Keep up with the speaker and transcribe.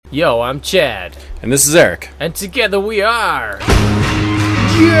Yo, I'm Chad. And this is Eric. And together we are...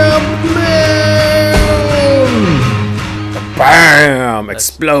 Bam!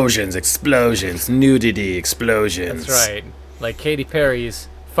 Explosions, nudity, explosions. That's right. Like Katy Perry's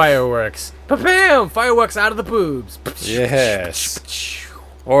fireworks. Pa-bam! Fireworks out of the boobs. Yes.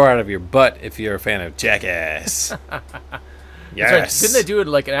 Or out of your butt if you're a fan of Jackass. Yes. Right. Didn't they do it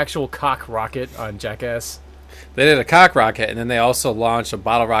like an actual cock rocket on Jackass? They did a cock rocket, and then they also launched a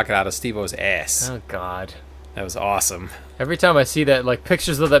bottle rocket out of Steve-O's ass. Oh, God. That was awesome. Every time I see that, like,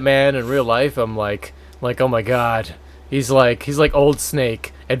 pictures of that man in real life, I'm like, oh my God. He's like old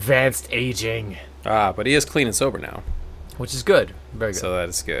Snake, advanced aging. But he is clean and sober now. Which is good. Very good. So that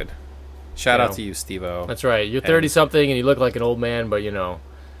is good. Shout out to you, Steve-O. That's right. You're 30-something, and you look like an old man, but,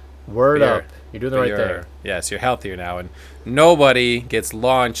 word up. You're doing the right thing. Yes, you're healthier now, and nobody gets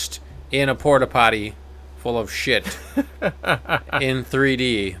launched in a porta potty full of shit in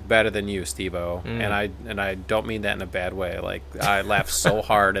 3D better than you, Steve-O. And I don't mean that in a bad way. Like, I laughed so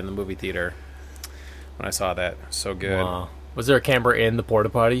hard in the movie theater when I saw that. So good. Wow. Was there a camera in the porta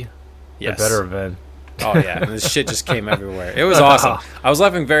potty? Yes. It better have been. Oh, yeah. And this shit just came everywhere. It was awesome. I was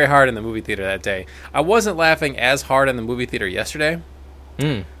laughing very hard in the movie theater that day. I wasn't laughing as hard in the movie theater yesterday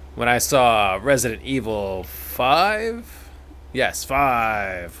when I saw Resident Evil 5. Yes,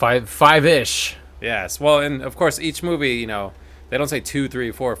 5. 5-ish. Yes. Well, and of course, each movie, they don't say 2, 3,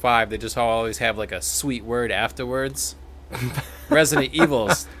 4, 5. They just always have like a sweet word afterwards. Resident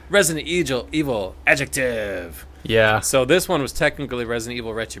Evil, adjective. Yeah. So this one was technically Resident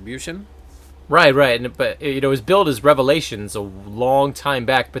Evil Retribution. Right. But it was billed as Revelations a long time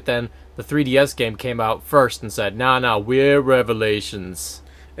back, but then the 3DS game came out first and said, nah, we're Revelations.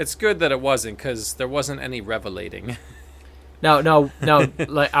 It's good that it wasn't, because there wasn't any revelating. Now,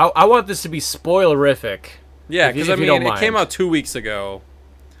 like I want this to be spoilerific. Yeah, because it came out 2 weeks ago.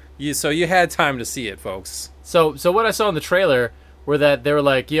 So you had time to see it, folks. So what I saw in the trailer were that they were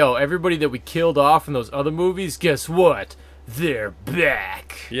like, yo, everybody that we killed off in those other movies, guess what? They're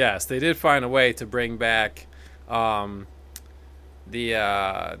back. Yes, they did find a way to bring back the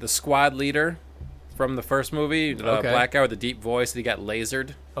squad leader from the first movie, the black guy with the deep voice that he got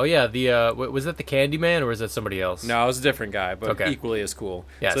lasered. Oh yeah, was that the Candyman or was that somebody else? No, it was a different guy, but equally as cool.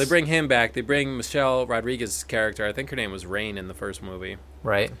 Yes. So they bring him back. They bring Michelle Rodriguez's character. I think her name was Rain in the first movie.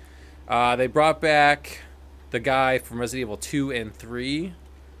 Right. They brought back the guy from Resident Evil 2 and 3.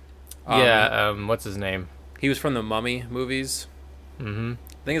 What's his name? He was from the Mummy movies. Mm-hmm. I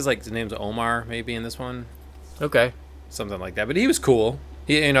think his name's Omar, maybe, in this one. Okay. Something like that. But he was cool.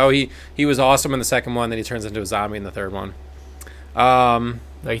 He was awesome in the second one. Then he turns into a zombie in the third one.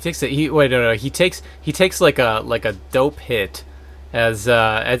 He takes like a dope hit as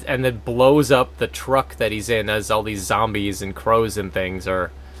and then blows up the truck that he's in as all these zombies and crows and things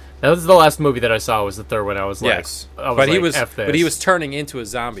are. That was the last movie that I saw. Was the third one. I was like, yes, but he was turning into a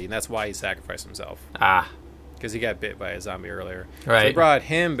zombie, and that's why he sacrificed himself. Because he got bit by a zombie earlier. Right. So they brought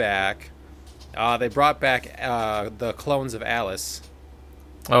him back. They brought back the clones of Alice.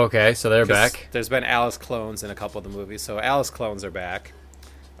 Okay, so they're back. There's been Alice clones in a couple of the movies, so Alice clones are back.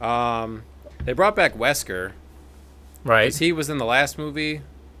 They brought back Wesker. Right. Because he was in the last movie.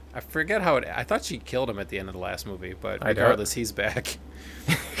 I forget how I thought she killed him at the end of the last movie, but regardless, he's back.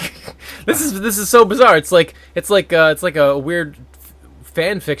 This is so bizarre. It's like a weird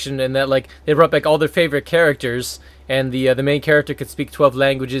fan fiction in that like they brought back all their favorite characters, and the main character could speak 12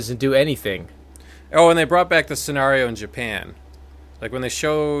 languages and do anything. Oh, and they brought back the scenario in Japan. Like when they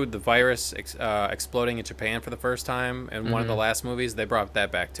showed the virus exploding in Japan for the first time in one of the last movies, they brought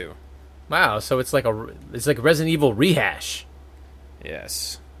that back too. Wow, so it's like Resident Evil Rehash.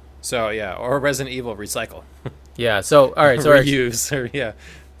 Yes. So yeah, or Resident Evil Recycle. Yeah. So all right. So reuse. Yeah.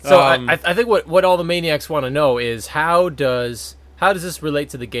 So I think what all the maniacs want to know is how does this relate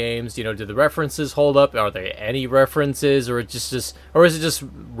to the games? Do the references hold up? Are there any references, or is it just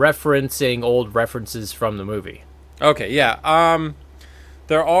referencing old references from the movie? Okay. Yeah.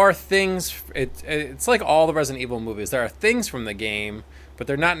 There are things. It's like all the Resident Evil movies. There are things from the game, but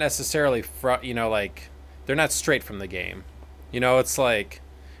they're not necessarily they're not straight from the game. It's like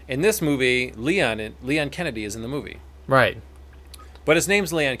in this movie, Leon Kennedy is in the movie, right? But his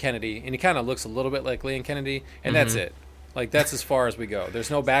name's Leon Kennedy, and he kind of looks a little bit like Leon Kennedy, and that's it. Like that's as far as we go.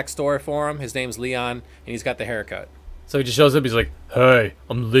 There's no backstory for him. His name's Leon, and he's got the haircut. So he just shows up. He's like, "Hey,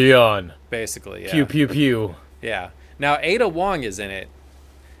 I'm Leon." Basically, yeah. Pew pew pew. Yeah. Now Ada Wong is in it.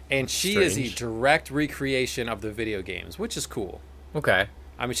 And she is a direct recreation of the video games, which is cool. Okay.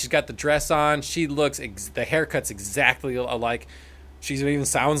 I mean, she's got the dress on. She looks, the haircut's exactly alike. She even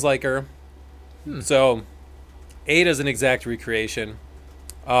sounds like her. So, Ada's an exact recreation.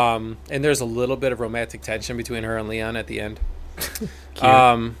 And there's a little bit of romantic tension between her and Leon at the end.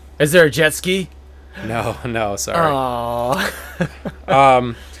 Cute. Is there a jet ski? No, sorry.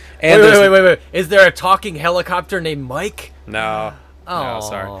 Aww. And wait. Is there a talking helicopter named Mike? No, Aww.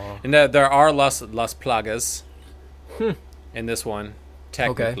 sorry. And there are Las Plagas in this one,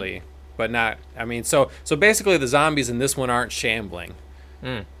 technically. Okay. But not, I mean, so basically the zombies in this one aren't shambling.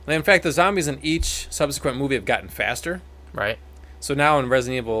 In fact, the zombies in each subsequent movie have gotten faster. Right. So now in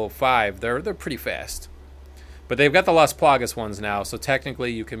Resident Evil 5, they're pretty fast. But they've got the Las Plagas ones now, so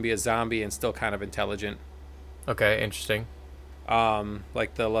technically you can be a zombie and still kind of intelligent. Okay, interesting.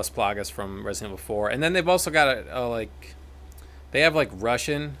 Like the Las Plagas from Resident Evil 4. And then they've also got they have like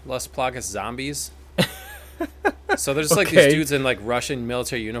Russian Las Plagas zombies. So there's like these dudes in like Russian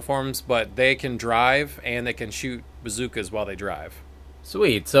military uniforms, but they can drive and they can shoot bazookas while they drive.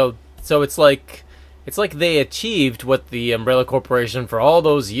 Sweet. So it's like they achieved what the Umbrella Corporation for all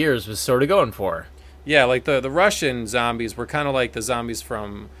those years was sort of going for. Yeah, like the Russian zombies were kind of like the zombies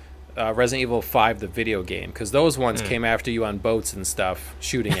from Resident Evil 5, the video game, because those ones came after you on boats and stuff,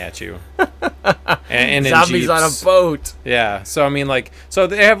 shooting at you. and zombies on a boat. Yeah, so I mean, like, so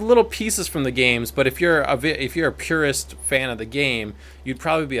they have little pieces from the games, but if you're a purist fan of the game, you'd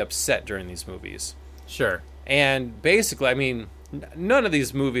probably be upset during these movies. Sure. And basically, I mean, none of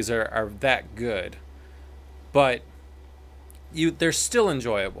these movies are that good, but they're still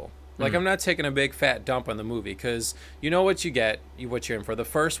enjoyable. Like, I'm not taking a big fat dump on the movie, because you know what you get, what you're in for. The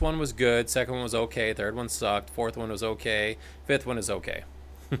first one was good, second one was okay, third one sucked, fourth one was okay, fifth one is okay.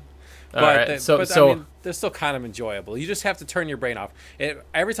 But I mean, they're still kind of enjoyable. You just have to turn your brain off.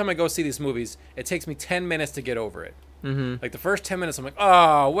 Every time I go see these movies, it takes me 10 minutes to get over it. Mm-hmm. Like, the first 10 minutes, I'm like,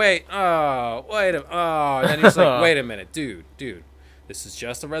 and then you're just like, wait a minute, dude, this is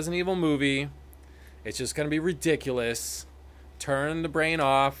just a Resident Evil movie. It's just going to be ridiculous. Turn the brain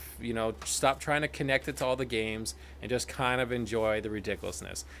off, stop trying to connect it to all the games and just kind of enjoy the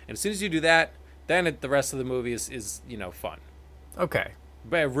ridiculousness. And as soon as you do that, then the rest of the movie is fun. Okay.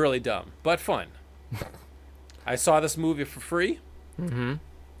 But really dumb, but fun. I saw this movie for free,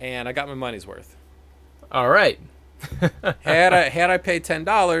 and I got my money's worth. All right. had I paid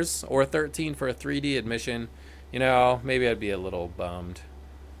 $10 or $13 for a 3D admission, maybe I'd be a little bummed.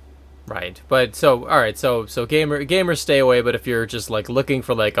 Right, but so gamers stay away. But if you're just like looking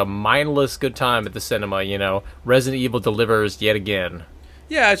for like a mindless good time at the cinema, Resident Evil delivers yet again.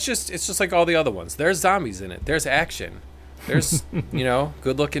 Yeah, it's just like all the other ones. There's zombies in it. There's action. There's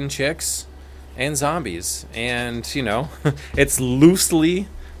good looking chicks and zombies, and it's loosely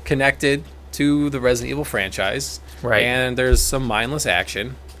connected to the Resident Evil franchise. Right, and there's some mindless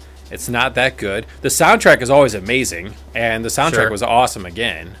action. It's not that good. The soundtrack is always amazing, and the soundtrack was awesome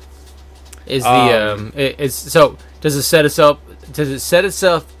again. Does it set us up? Does it set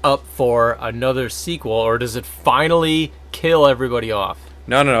itself up for another sequel, or does it finally kill everybody off?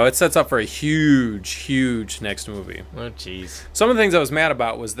 No. It sets up for a huge next movie. Oh, jeez. Some of the things I was mad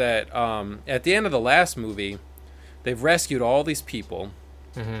about was that at the end of the last movie, they've rescued all these people,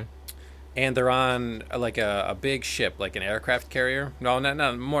 and they're on like a big ship, like an aircraft carrier. No,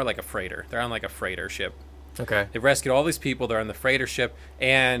 not more like a freighter. They're on like a freighter ship. Okay. They've rescued all these people. They're on the freighter ship,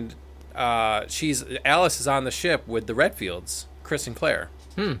 and Alice is on the ship with the Redfields, Chris and Claire.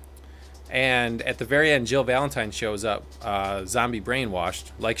 And at the very end, Jill Valentine shows up, zombie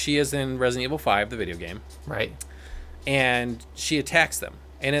brainwashed, like she is in Resident Evil 5, the video game. Right. And she attacks them.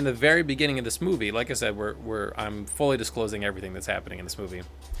 And in the very beginning of this movie, like I said, I'm fully disclosing everything that's happening in this movie.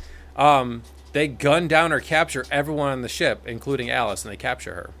 They gun down or capture everyone on the ship, including Alice, and they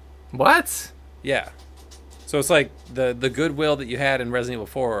capture her. What? Yeah. So it's like the goodwill that you had in Resident Evil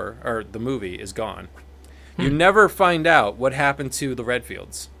 4, or the movie, is gone. You never find out what happened to the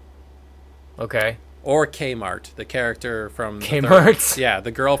Redfields. Okay. Or Kmart, the character from Kmart? Yeah,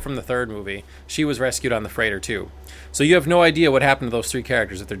 the girl from the third movie. She was rescued on the freighter too. So you have no idea what happened to those three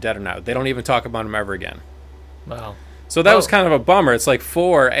characters, if they're dead or not. They don't even talk about them ever again. Wow. So that was kind of a bummer. It's like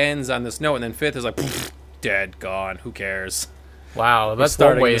 4 ends on this note, and then 5th is like, dead, gone, who cares? Wow, that's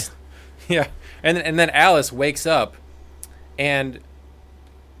one way. Yeah. And then Alice wakes up, and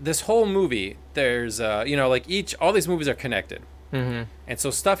this whole movie, there's, all these movies are connected. And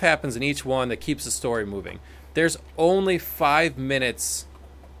so stuff happens in each one that keeps the story moving. There's only 5 minutes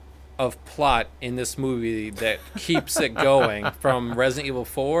of plot in this movie that keeps it going from Resident Evil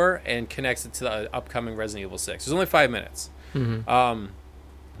 4 and connects it to the upcoming Resident Evil 6. There's only 5 minutes.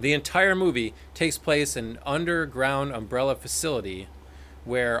 The entire movie takes place in an underground Umbrella facility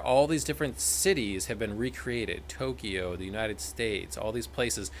where all these different cities have been recreated. Tokyo, the United States, all these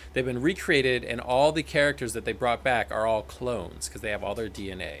places. They've been recreated, and all the characters that they brought back are all clones because they have all their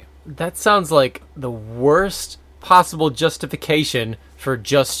DNA. That sounds like the worst possible justification for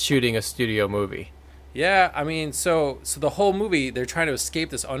just shooting a studio movie. Yeah, I mean, so the whole movie, they're trying to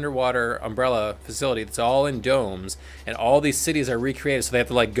escape this underwater umbrella facility that's all in domes, and all these cities are recreated, so they have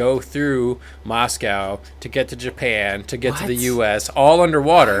to, like, go through Moscow to get to Japan, to get to the U.S., all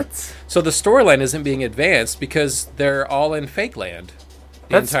underwater. What? So the storyline isn't being advanced because they're all in fake land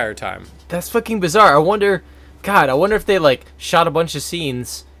the entire time. That's fucking bizarre. I wonder if they, like, shot a bunch of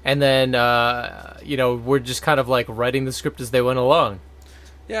scenes, and then, we're just kind of, like, writing the script as they went along.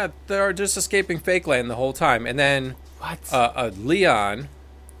 Yeah, they're just escaping fake land the whole time. And then Leon,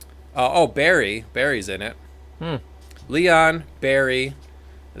 Barry's in it. Leon, Barry,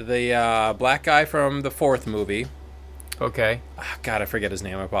 the black guy from the fourth movie. Okay. God, I forget his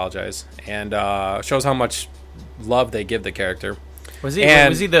name. I apologize. And shows how much love they give the character. Was he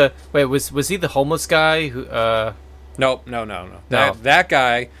the homeless guy who? No. That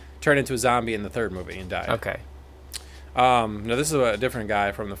guy turned into a zombie in the third movie and died. Okay. No, this is a different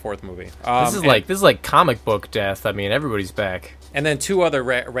guy from the fourth movie. This is like comic book death. I mean, everybody's back. And then two other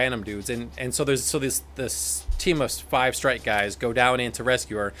random dudes, and so this team of 5 strike guys go down in to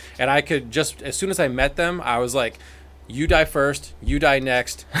rescue her. And I could just, as soon as I met them, I was like, "You die first, you die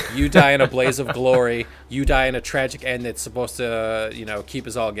next, you die in a blaze of glory, you die in a tragic end that's supposed to, keep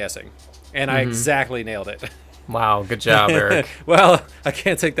us all guessing." And I exactly nailed it. Wow, good job, Eric. Well, I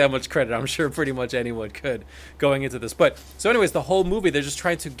can't take that much credit. I'm sure pretty much anyone could going into this. But so anyways, the whole movie, they're just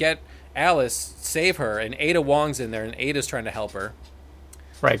trying to get Alice, save her, and Ada Wong's in there, and Ada's trying to help her.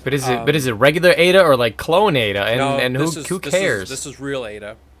 Right, but is it regular Ada or like clone Ada? And who cares? This is real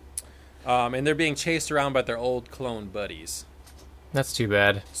Ada. And they're being chased around by their old clone buddies. That's too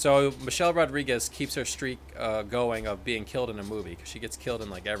bad. So Michelle Rodriguez keeps her streak going of being killed in a movie, because she gets killed in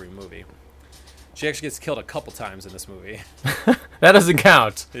like every movie. She actually gets killed a couple times in this movie. That doesn't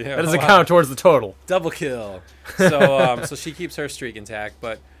count. Yeah, that doesn't count towards the total. Double kill. So she keeps her streak intact.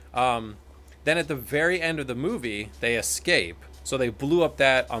 But then at the very end of the movie, they escape. So they blew up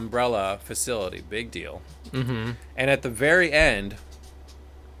that umbrella facility. Big deal. Mm-hmm. And at the very end,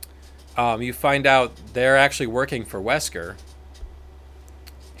 you find out they're actually working for Wesker.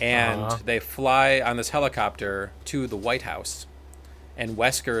 And they fly on this helicopter to the White House. And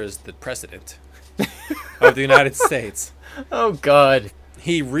Wesker is the president of the United States. Oh, God.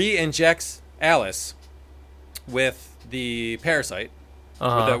 He re-injects Alice with the parasite,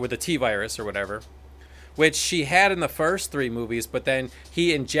 with the T-virus or whatever, which she had in the first 3 movies, but then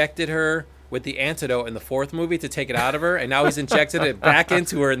he injected her with the antidote in the 4th movie to take it out of her, and now he's injected it back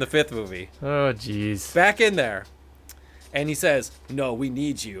into her in the 5th movie. Oh, jeez. Back in there. And he says, "No, we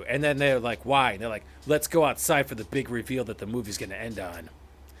need you." And then they're like, "Why?" And they're like, "Let's go outside for the big reveal that the movie's going to end on."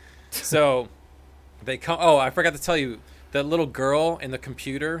 So they come. Oh, I forgot to tell you, that little girl in the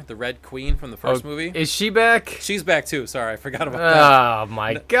computer, the Red Queen from the first movie. Is she back? She's back too. Sorry, I forgot about that. Oh,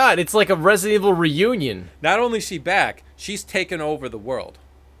 my God. It's like a Resident Evil reunion. Not only is she back, she's taken over the world.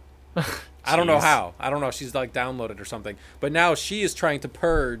 I don't know how. I don't know. She's like downloaded or something. But now she is trying to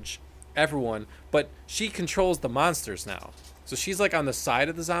purge everyone, but she controls the monsters now. So she's like on the side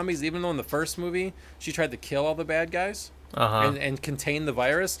of the zombies, even though in the first movie she tried to kill all the bad guys and contain the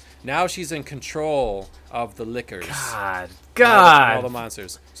virus. Now she's in control of the lickers. God. All the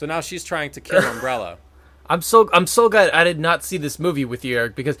monsters. So now she's trying to kill Umbrella. I'm so glad I did not see this movie with you,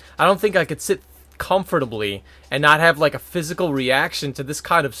 Eric, because I don't think I could sit comfortably and not have like a physical reaction to this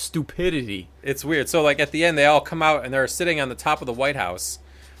kind of stupidity. It's weird. So like at the end they all come out and they're sitting on the top of the White House.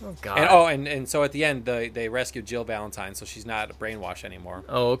 Oh, God. And so at the end, they rescue Jill Valentine, so she's not brainwashed anymore.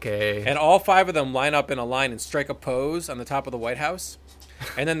 Oh, okay. And all 5 of them line up in a line and strike a pose on the top of the White House.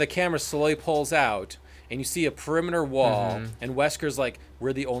 And then the camera slowly pulls out, and you see a perimeter wall, and Wesker's like,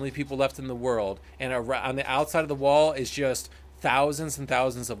 "We're the only people left in the world." And on the outside of the wall is just thousands and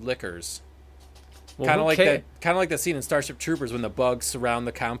thousands of lickers. Well, kind of like that scene in Starship Troopers when the bugs surround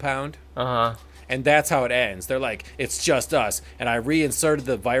the compound. And that's how it ends. They're like, "It's just us, and I reinserted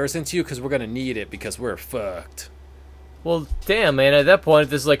the virus into you because we're going to need it because we're fucked." Well, damn, man, at that point, if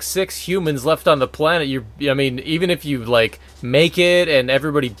there's like 6 humans left on the planet, even if you like make it and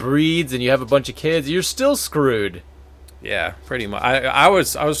everybody breeds and you have a bunch of kids, you're still screwed. Yeah, pretty much. I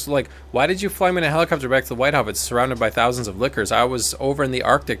was like, why did you fly me in a helicopter back to the White House? It's surrounded by thousands of lickers. I was over in the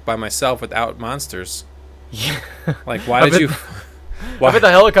Arctic by myself without monsters. Yeah. Like, why did you... I bet the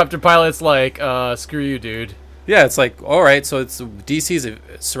helicopter pilot's like, screw you, dude. Yeah, it's like, all right, so it's DC's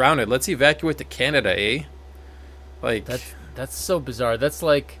surrounded. Let's evacuate to Canada, eh? Like, That's so bizarre. That's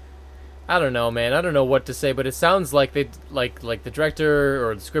like, I don't know, man. I don't know what to say, but it sounds like they like the director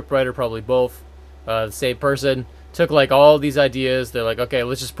or the scriptwriter, probably both, the same person, took like all these ideas. They're like, okay,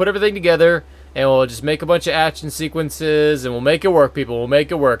 let's just put everything together, and we'll just make a bunch of action sequences, and we'll make it work, people. We'll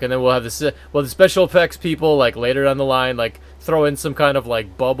make it work, and then we'll have the special effects people like later down the line, like throw in some kind of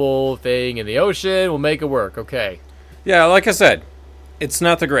like bubble thing in the ocean. We'll make it work. Okay. Yeah, like I said, it's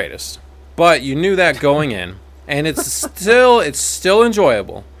not the greatest, but you knew that going in, and it's still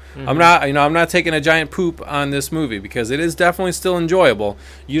enjoyable. Mm-hmm. I'm not taking a giant poop on this movie because it is definitely still enjoyable.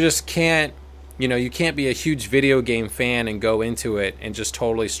 You just can't, you can't be a huge video game fan and go into it and just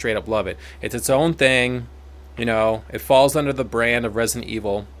totally straight up love it. It's its own thing. It falls under the brand of Resident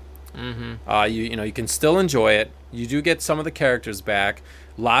Evil. Mm-hmm. You can still enjoy it. You do get some of the characters back.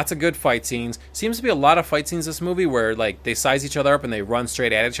 Lots of good fight scenes. Seems to be a lot of fight scenes in this movie where like they size each other up and they run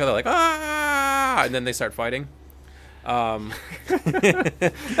straight at each other like and then they start fighting. That's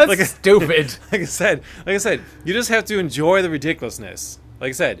stupid. Like I said, you just have to enjoy the ridiculousness. Like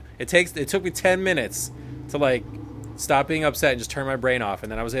I said, it took me 10 minutes to like stop being upset and just turn my brain off,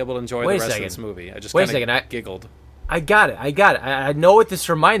 and then I was able to enjoy the rest of this movie. I just kind of giggled. I got it. I know what this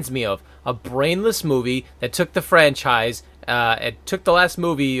reminds me of. A brainless movie that took the franchise, it took the last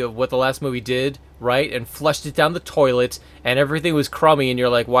movie of what the last movie did, right, and flushed it down the toilet, and everything was crummy, and you're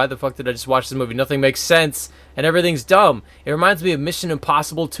like, why the fuck did I just watch this movie? Nothing makes sense, and everything's dumb. It reminds me of Mission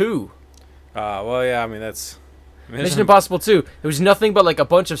Impossible 2. Well, yeah, I mean, that's... Mission Impossible 2. There was nothing but like a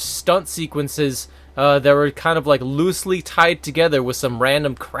bunch of stunt sequences that were kind of like loosely tied together with some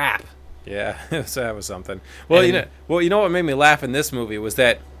random crap. Yeah, that was something. Well, you know what made me laugh in this movie was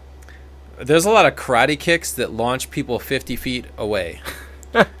that there's a lot of karate kicks that launch people 50 feet away.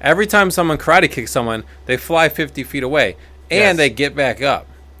 Every time someone karate kicks someone, they fly 50 feet away, and they get back up,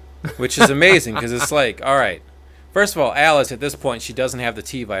 which is amazing because it's like, all right, first of all, Alice, at this point, she doesn't have the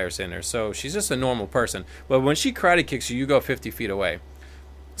T-virus in her, so she's just a normal person. But when she karate kicks you, you go 50 feet away.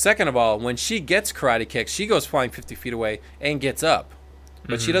 Second of all, when she gets karate kicked, she goes flying 50 feet away and gets up.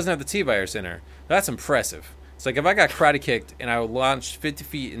 But she doesn't have the T-virus in her. That's impressive. It's like if I got karate kicked and I would launch 50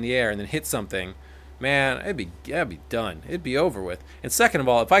 feet in the air and then hit something, man, that'd be done. It'd be over with. And second of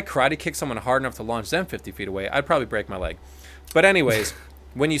all, if I karate kick someone hard enough to launch them 50 feet away, I'd probably break my leg. But anyways,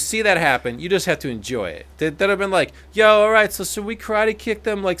 when you see that happen, you just have to enjoy it. They'd have been like, yo, all right, so should we karate kick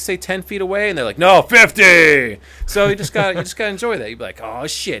them, like, say 10 feet away? And they're like, no, 50! So you just gotta enjoy that. You'd be like, oh,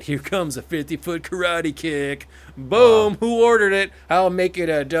 shit, here comes a 50-foot karate kick. Boom, who ordered it? I'll make it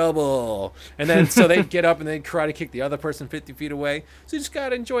a double. And then so they'd get up and they'd karate kick the other person 50 feet away. So you just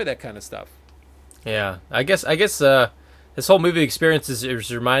gotta enjoy that kind of stuff. Yeah, I guess this whole movie experience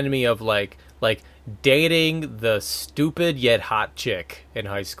is reminding me of like dating the stupid yet hot chick in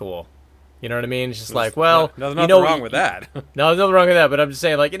high school. You know what I mean? It's just like, well, there's nothing wrong with that. No, there's nothing wrong with that. But I'm just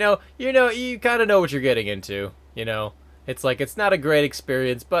saying, like, you kind of know what you're getting into. It's like it's not a great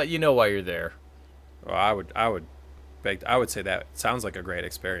experience, but you know why you're there. Well, I would say that sounds like a great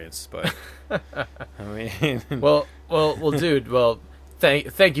experience, but I mean, well, dude. Well,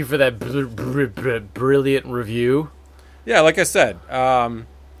 thank you for that brilliant review. Yeah, like I said,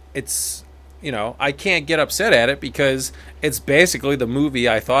 it's I can't get upset at it because it's basically the movie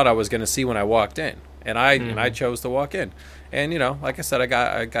I thought I was going to see when I walked in, and I chose to walk in, and like I said,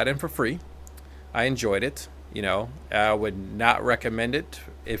 I got in for free. I enjoyed it. I would not recommend it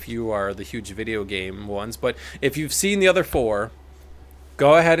if you are the huge video game ones, but if you've seen the other 4,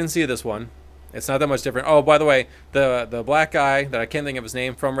 go ahead and see this one. It's not that much different. Oh, by the way, the black guy that I can't think of his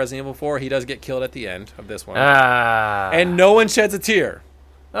name from Resident Evil 4, he does get killed at the end of this one. And no one sheds a tear.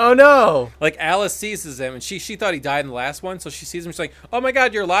 Oh, no. Like, Alice seizes him, and she thought he died in the last one, so she sees him, she's like, oh my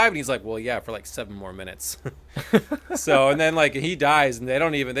god, you're alive, and he's like, well, yeah, for like 7 more minutes. So, and then, like, he dies, and they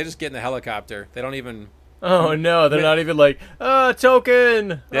just get in the helicopter. They don't even... Oh, no, they're not even like,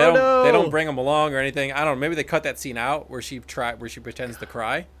 token! No. They don't bring him along or anything. I don't know, maybe they cut that scene out where she pretends to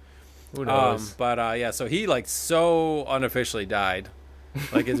cry. Who knows? But, yeah, so he, like, so unofficially died.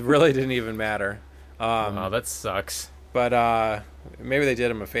 Like, it really didn't even matter. Oh, that sucks. But maybe they did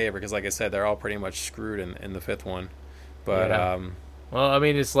him a favor because, like I said, they're all pretty much screwed in the 5th one. But well, I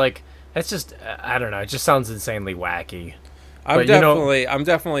mean, it's like it's just I don't know. It just sounds insanely wacky. I'm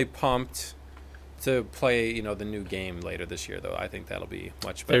definitely pumped to play the new game later this year, though. I think that'll be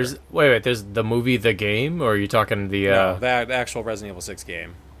much better. There's the movie, The Game, or are you talking the the actual Resident Evil 6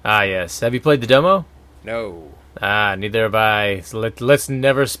 game? Ah, yes. Have you played the demo? No. Neither have I. So let's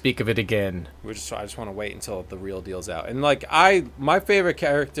never speak of it again. I just want to wait until the real deal's out. And like my favorite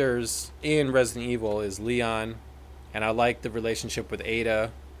characters in Resident Evil is Leon, and I like the relationship with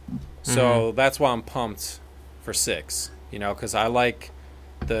Ada. So that's why I'm pumped for 6. You know, because I like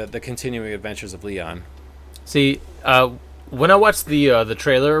the continuing adventures of Leon. See, when I watched the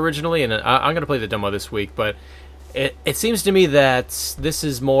trailer originally, and I'm gonna play the demo this week, but it seems to me that this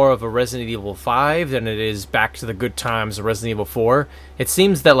is more of a Resident Evil 5 than it is back to the good times of Resident Evil 4. It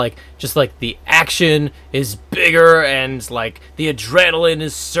seems that just the action is bigger and like the adrenaline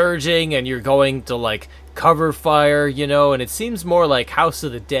is surging and you're going to cover fire, and it seems more like House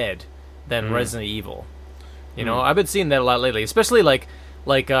of the Dead than Resident Evil. I've been seeing that a lot lately, especially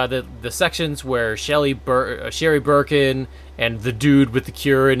the sections where Sherry Birkin and the dude with the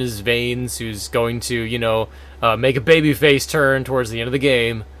cure in his veins who's going to, make a babyface turn towards the end of the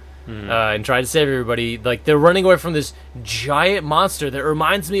game and try to save everybody. They're running away from this giant monster that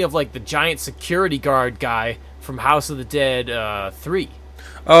reminds me of the giant security guard guy from House of the Dead 3.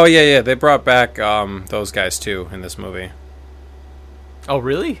 Oh, yeah. They brought back those guys, too, in this movie. Oh,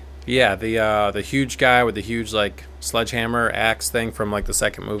 really? Yeah, the huge guy with the huge, sledgehammer axe thing from, the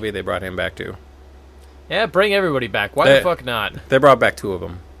second movie, they brought him back, too. Yeah, bring everybody back. Why the fuck not? They brought back 2 of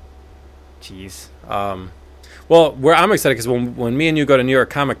them. Jeez. Well, I'm excited because when me and you go to New York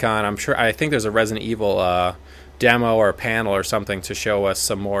Comic Con, I think there's a Resident Evil demo or panel or something to show us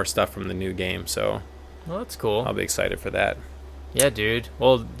some more stuff from the new game. So, well, that's cool. I'll be excited for that. Yeah, dude.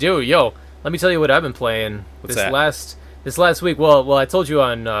 Well, let me tell you what I've been playing What's this that? This last week. Well, I told you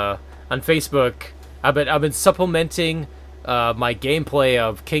on Facebook. I've been supplementing my gameplay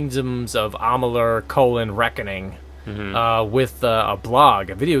of Kingdoms of Amalur: Reckoning with a blog,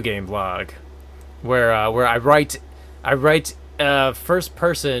 a video game blog, where I write first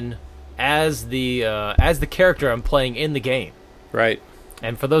person as the character I'm playing in the game. Right.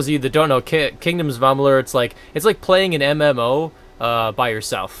 And for those of you that don't know, Kingdoms of Amalur, it's like playing an MMO by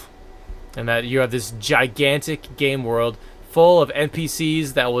yourself, and that you have this gigantic game world full of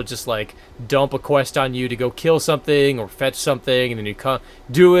NPCs that will just dump a quest on you to go kill something or fetch something, and then you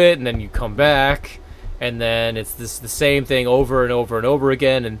do it, and then you come back, and then it's the same thing over and over and over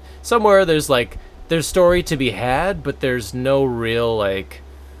again. And somewhere there's story to be had, but there's no real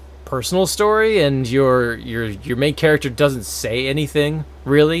personal story, and your main character doesn't say anything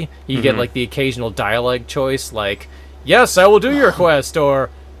really. You get the occasional dialogue choice, "Yes, I will do your quest," or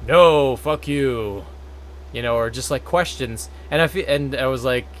 "No, fuck you," or just questions. And I was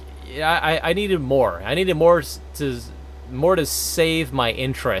I needed more. I needed more to save my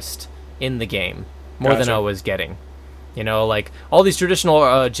interest in the game more than I was getting. All these traditional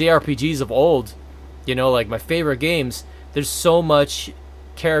JRPGs of old, my favorite games. There's so much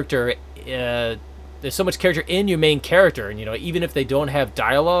character. There's so much character in your main character, and even if they don't have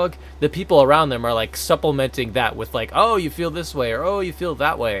dialogue, the people around them are supplementing that with "Oh, you feel this way," or "Oh, you feel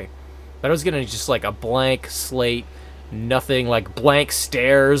that way." But I was getting just a blank slate, nothing, blank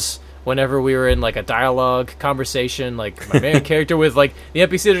stares whenever we were in a dialogue conversation. My main character with the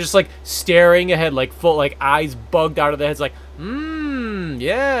NPCs are just staring ahead, full eyes bugged out of their heads,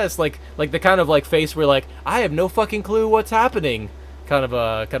 yes, the kind of face where I have no fucking clue what's happening. Kind of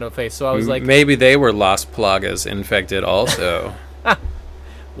a face. So I was maybe they were Las Plagas infected also.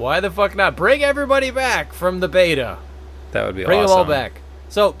 Why the fuck not? Bring everybody back from the beta. That would be Bring awesome. them all back.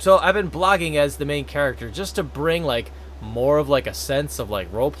 So I've been blogging as the main character just to bring more of a sense of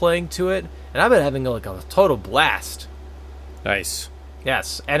role playing to it, and I've been having a total blast. Nice.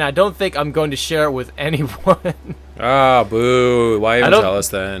 Yes, and I don't think I'm going to share it with anyone. Ah, boo! Why even tell us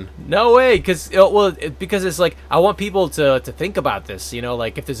then? No way, because it's I want people to think about this.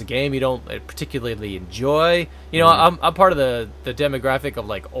 If there's a game you don't particularly enjoy, I'm part of the demographic of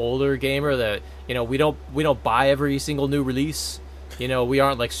older gamer that we don't buy every single new release. We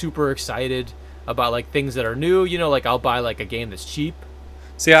aren't super excited about things that are new. I'll buy a game that's cheap.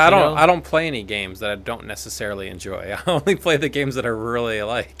 See, I don't play any games that I don't necessarily enjoy. I only play the games that I really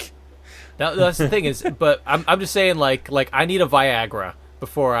like. That's the thing is, but I'm just saying I need a Viagra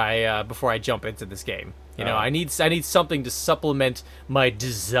before I jump into this game. I need something to supplement my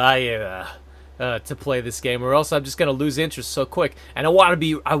desire to play this game, or else I'm just gonna lose interest so quick. And I want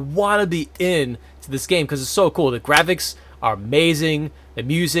to be in to this game because it's so cool. The graphics are amazing, the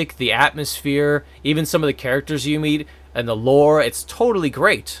music, the atmosphere, even some of the characters you meet, and the lore. It's totally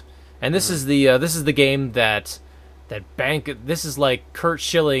great. And this is the game that this is Kurt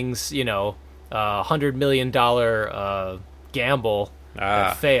Schilling's $100 million gamble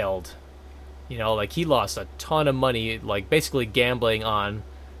that failed. He lost a ton of money basically gambling on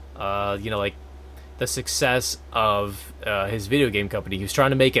the success of his video game company. He was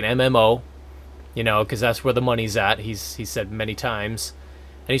trying to make an MMO, because that's where the money's at. He said many times,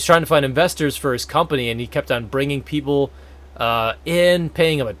 and he's trying to find investors for his company, and he kept on bringing people in,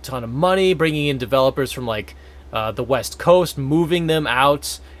 paying him a ton of money, bringing in developers from the West Coast, moving them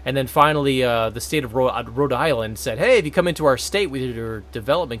out. And then finally, the state of Rhode Island said, hey, if you come into our state with your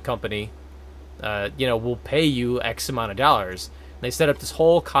development company, we'll pay you X amount of dollars. And they set up this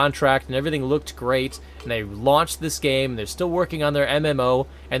whole contract, and everything looked great. And they launched this game, and they're still working on their MMO.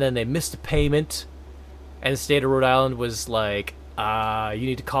 And then they missed a payment. And the state of Rhode Island was like, you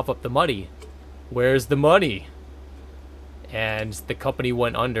need to cough up the money. Where's the money? And the company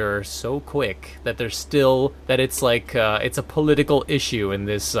went under so quick that it's like it's a political issue in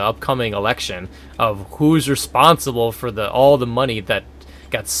this upcoming election of who's responsible for all the money that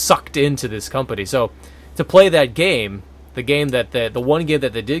got sucked into this company. So to play that game, the one game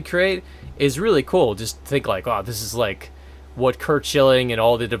that they did create is really cool. Just think like, oh, this is like what Kurt Schilling and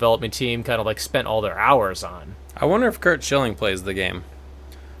all the development team kind of like spent all their hours on. I wonder if Kurt Schilling plays the game.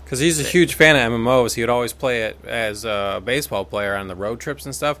 Because he's a huge fan of MMOs. He would always play it as a baseball player on the road trips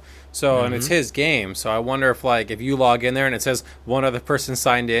and stuff. So, and it's his game. So I wonder if you log in there and it says one other person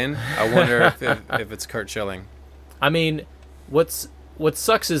signed in, I wonder if it's Kurt Schilling. I mean, what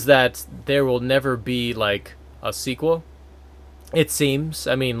sucks is that there will never be, like, a sequel. It seems.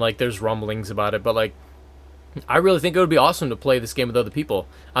 I mean, like, there's rumblings about it, but, like, I really think it would be awesome to play this game with other people.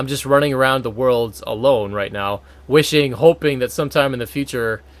 I'm just running around the world alone right now, hoping that sometime in the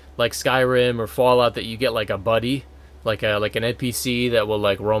future, like Skyrim or Fallout, that you get like a buddy, like an NPC that will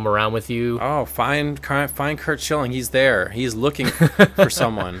like roam around with you. Oh, find Kurt Schilling. He's there. He's looking for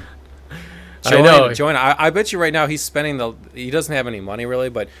someone. Join. I bet you right now he's spending he doesn't have any money really,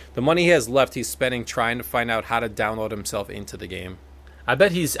 but the money he has left, he's spending trying to find out how to download himself into the game. I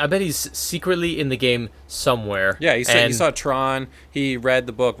bet he's secretly in the game somewhere. Yeah, he saw Tron. He read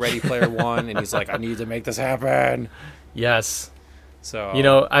the book Ready Player One, and he's like, I need to make this happen. Yes.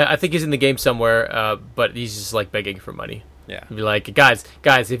 So I think he's in the game somewhere, but he's just like begging for money. Yeah. He'd be like, guys,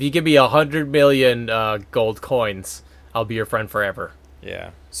 if you give me 100 million gold coins, I'll be your friend forever.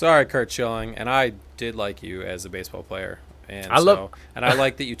 Yeah. Sorry, Kurt Schilling, and I did like you as a baseball player, and I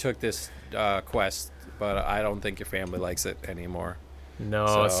like that you took this quest, but I don't think your family likes it anymore.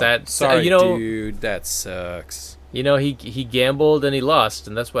 No, sad. Sorry, dude, that sucks. He gambled and he lost,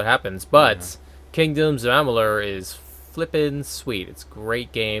 and that's what happens. But Kingdoms of Amalur is flippin' sweet. It's a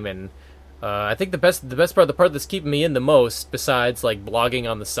great game, and I think the best part, the part that's keeping me in the most, besides like blogging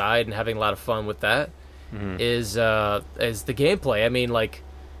on the side and having a lot of fun with that, is the gameplay. I mean, like,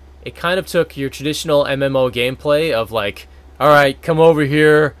 it kind of took your traditional MMO gameplay of like, all right, come over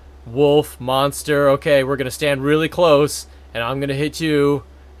here, wolf, monster. Okay, we're gonna stand really close, and I'm gonna hit you,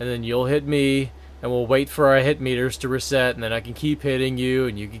 and then you'll hit me. And we'll wait for our hit meters to reset, and then I can keep hitting you,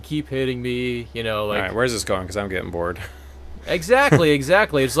 and you can keep hitting me, like... All right, where's this going? Because I'm getting bored. Exactly.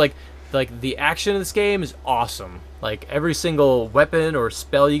 It's like the action in this game is awesome. Like, every single weapon or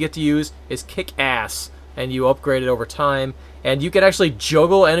spell you get to use is kick-ass, and you upgrade it over time. And you can actually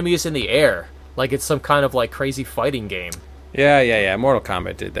juggle enemies in the air, like it's some kind of, like, crazy fighting game. Yeah. Mortal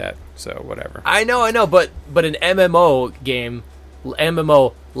Kombat did that, so whatever. I know, but an MMO-like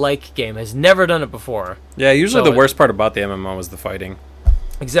game has never done it before. Yeah, usually the worst part about the MMO is the fighting.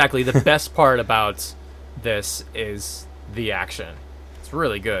 Exactly. The best part about this is the action. It's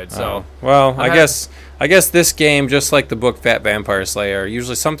really good. So, I guess this game, just like the book Fat Vampire Slayer,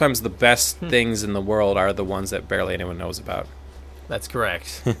 usually sometimes the best things in the world are the ones that barely anyone knows about. That's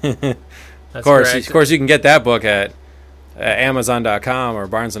correct. Of course, you can get that book at Amazon.com or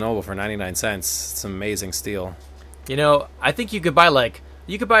Barnes & Noble for 99 cents. It's an amazing steal. I think you could buy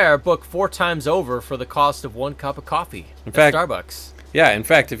our book 4 times over for the cost of 1 cup of coffee at Starbucks. Yeah, in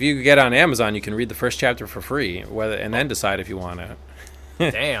fact, if you get on Amazon, you can read the first chapter for free, and then decide if you want it.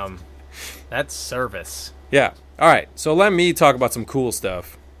 Damn. That's service. Yeah. All right, so let me talk about some cool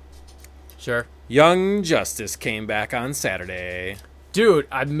stuff. Sure. Young Justice came back on Saturday. Dude,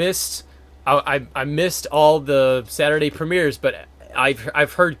 I missed all the Saturday premieres, but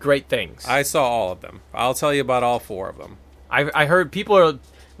I've heard great things. I saw all of them. I'll tell you about all 4 of them. I heard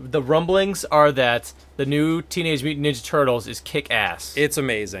the rumblings are that the new Teenage Mutant Ninja Turtles is kick-ass. It's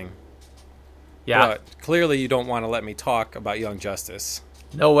amazing. Yeah. But clearly you don't want to let me talk about Young Justice.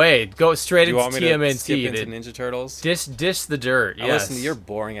 No way. Go straight into TMNT. Do you want me to skip into Ninja Turtles? Dish the dirt, yes. I listened to your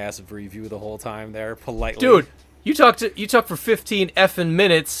boring-ass review the whole time there, politely. Dude, you talked for 15 effing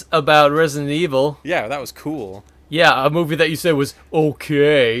minutes about Resident Evil. Yeah, that was cool. Yeah, a movie that you said was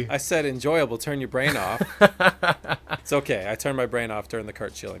okay. I said enjoyable, turn your brain off. It's okay. I turned my brain off during the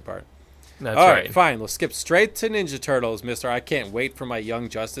Kurt Schilling part. That's All right. Fine. We'll skip straight to Ninja Turtles, mister. I can't wait for my Young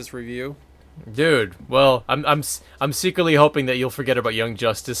Justice review. Dude, well, I'm secretly hoping that you'll forget about Young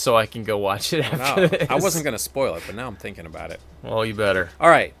Justice so I can go watch it after this. I wasn't going to spoil it, but now I'm thinking about it. Well, you better. All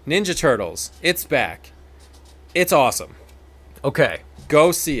right, Ninja Turtles. It's back. It's awesome. Okay.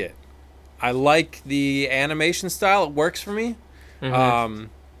 Go see it. I like the animation style. It works for me. Mm-hmm.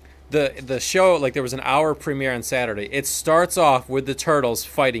 The show, like, there was an hour premiere on Saturday. It starts off with the turtles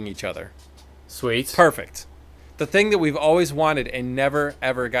fighting each other. Sweet. Perfect. The thing that we've always wanted and never,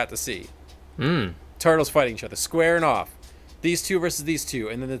 ever got to see. Turtles fighting each other. Squaring off. These two versus these two.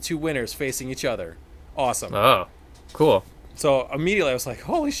 And then the two winners facing each other. Awesome. Oh, cool. So immediately I was like,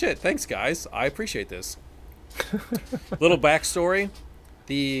 holy shit, thanks, guys. I appreciate this. Little backstory.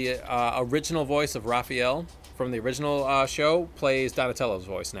 The original voice of Raphael from the original show plays Donatello's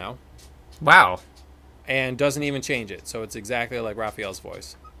voice now. Wow. And doesn't even change it. So it's exactly like Raphael's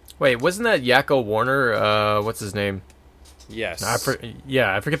voice. Wait, wasn't that Yakko Warner? What's his name? Yes. I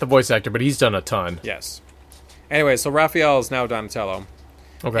forget the voice actor, but he's done a ton. Yes. Anyway, so Raphael is now Donatello.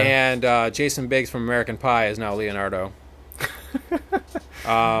 Okay. And Jason Biggs from American Pie is now Leonardo.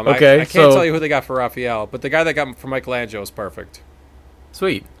 Okay, I can't tell you who they got for Raphael, but the guy that got for Michelangelo is perfect.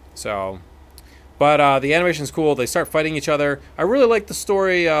 Sweet. So, but the animation's cool. They start fighting each other. I really like the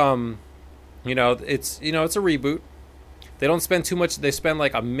story. It's a reboot. They don't spend too much. They spend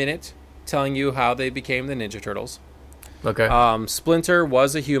like a minute telling you how they became the Ninja Turtles. Okay. Splinter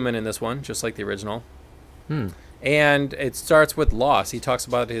was a human in this one, just like the original. And it starts with loss. He talks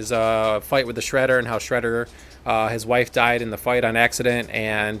about his fight with the Shredder and how Shredder, his wife died in the fight on accident,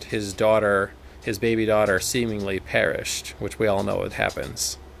 and his baby daughter, seemingly perished, which we all know what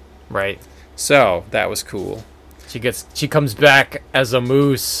happens. Right. So that was cool. She comes back as a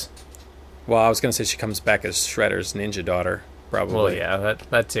moose. Well, I was gonna say she comes back as Shredder's ninja daughter, probably. Well, yeah,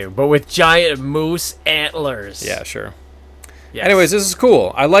 that too, but with giant moose antlers. Yeah, sure. Yes. Anyways, this is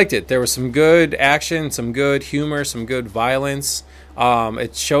cool. I liked it. There was some good action, some good humor, some good violence.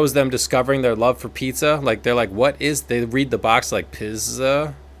 It shows them discovering their love for pizza. Like, they're like, what is... They read the box like,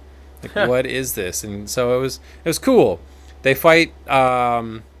 pizza? Like, what is this? And so it was cool. They fight...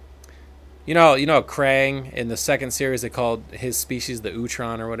 Krang, in the second series, they called his species the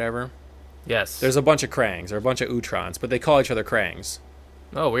Utron or whatever. Yes. There's a bunch of Krangs, or a bunch of Utrons, but they call each other Krangs.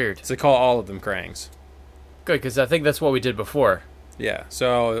 Oh, weird. So they call all of them Krangs. Good, because I think that's what we did before. Yeah,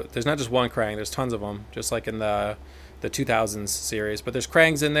 so there's not just one Krang, there's tons of them, just like in the 2000s series. But there's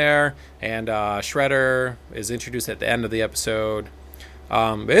Krangs in there, and Shredder is introduced at the end of the episode.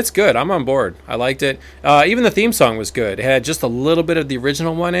 It's good. I'm on board. I liked it. Even the theme song was good. It had just a little bit of the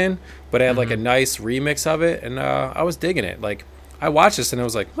original one in, but it had like a nice remix of it, and I was digging it. Like, I watched this, and I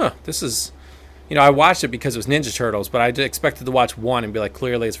was like, this is... I watched it because it was Ninja Turtles, but I expected to watch one and be like,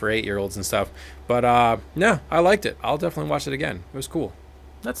 clearly it's for 8-year-olds and stuff. But, no, I liked it. I'll definitely watch it again. It was cool.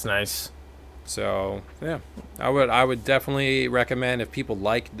 That's nice. So, yeah. I would definitely recommend, if people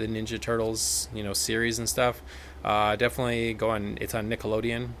like the Ninja Turtles, series and stuff, definitely go on. It's on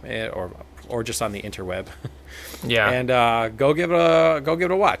Nickelodeon or just on the interweb. Yeah. And go give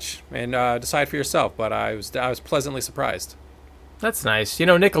it a watch and decide for yourself. But I was pleasantly surprised. That's nice.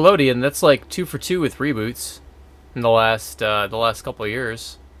 Nickelodeon, that's like 2 for 2 with reboots in the last couple of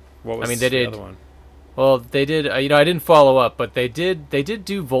years. What was the other one? Well, they did. I didn't follow up, but they did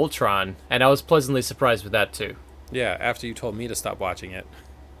do Voltron, and I was pleasantly surprised with that too. Yeah, after you told me to stop watching it.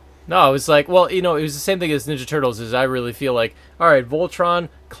 No, I was like, well, it was the same thing as Ninja Turtles. Is I really feel like, all right, Voltron,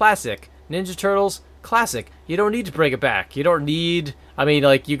 classic. Ninja Turtles, classic. You don't need to bring it back. You don't need...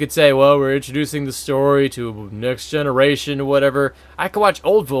 you could say, well, we're introducing the story to next generation or whatever. I could watch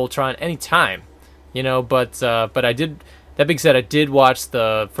old Voltron anytime, but I did... That being said, I did watch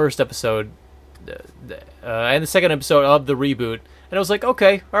the first episode and the second episode of the reboot, and I was like,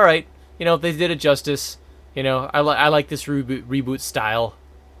 okay, all right. They did it justice. I like this reboot style.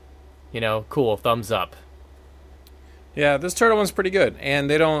 Cool, thumbs up. Yeah, this turtle one's pretty good, and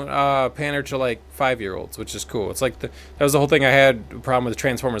they don't pander to like 5-year-olds, which is cool. It's like that was the whole thing I had a problem with the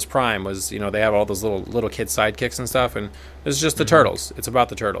Transformers Prime was they have all those little kid sidekicks and stuff, and it's just the turtles. It's about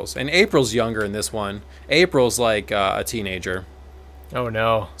the turtles, and April's younger in this one. April's like a teenager. Oh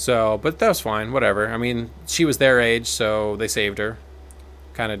no. So, but that was fine. Whatever. She was their age, so they saved her,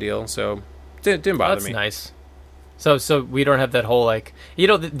 kind of deal. So, didn't bother me. That's nice. So we don't have that whole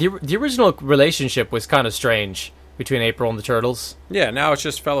the original relationship was kind of strange between April and the Turtles. Yeah, now it's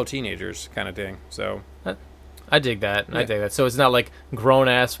just fellow teenagers kind of thing. So I dig that. Yeah. I dig that. So it's not like grown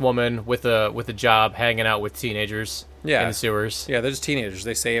ass woman with a job hanging out with teenagers in the sewers. Yeah, they're just teenagers.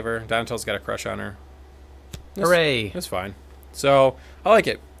 They save her. Donatello's got a crush on her. Hooray! It's fine. So I like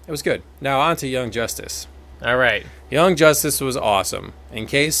it. It was good. Now on to Young Justice. All right. Young Justice was awesome. In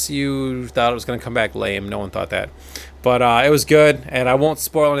case you thought it was going to come back lame, no one thought that. But it was good, and I won't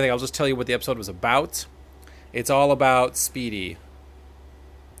spoil anything. I'll just tell you what the episode was about. It's all about Speedy.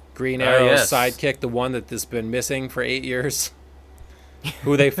 Green Arrow's yes. sidekick, the one that's been missing for 8 years,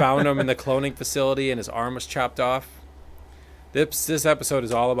 who they found him in the cloning facility and his arm was chopped off. This episode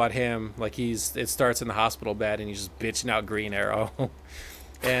is all about him. Like it starts in the hospital bed and he's just bitching out Green Arrow,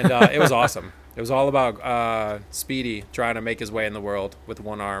 and it was awesome. It was all about Speedy trying to make his way in the world with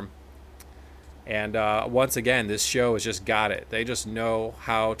one arm. And once again, this show has just got it. They just know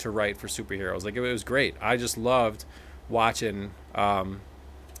how to write for superheroes. Like it was great. I just loved watching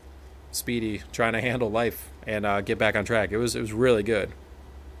Speedy trying to handle life and get back on track. It was really good.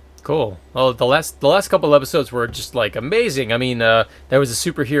 Cool. Well, the last couple episodes were just like amazing. I mean, there was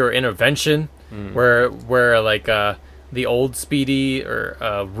a superhero intervention where like the old Speedy or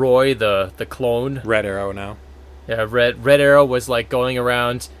Roy, the clone, Red Arrow now. Yeah, Red Arrow was like going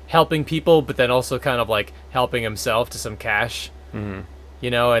around helping people, but then also kind of like helping himself to some cash. Mm-hmm.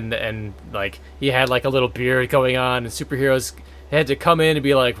 You know, and like he had like a little beard going on, and superheroes had to come in and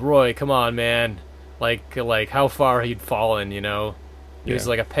be like, Roy, come on, man, like how far he'd fallen, you know. He was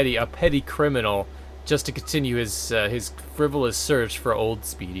like a petty criminal just to continue his frivolous search for old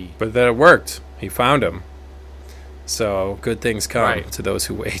Speedy. But then it worked. He found him. So good things come to those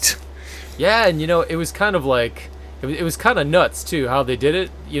who wait. Yeah, and you know, it was kind of like it was kind of nuts too how they did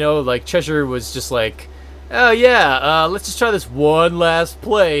it. You know, like Cheshire was just like, oh yeah, let's just try this one last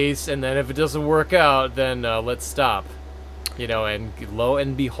place, and then if it doesn't work out, then let's stop. You know, and lo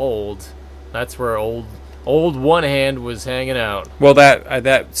and behold, that's where old One Hand was hanging out. Well,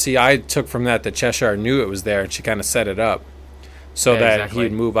 I took from that Cheshire knew it was there, and she kind of set it up so that exactly.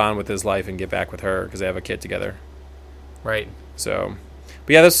 he'd move on with his life and get back with her because they have a kid together. Right. So,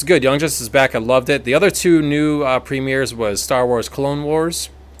 but yeah, this is good. Young Justice is back. I loved it. The other two new premieres was Star Wars Clone Wars.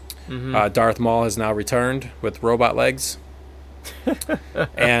 Mm-hmm. Darth Maul has now returned with robot legs.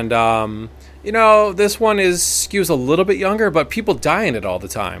 And, you know, this one skews a little bit younger, but people die in it all the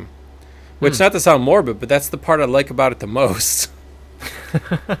time. Which, not to sound morbid, but that's the part I like about it the most.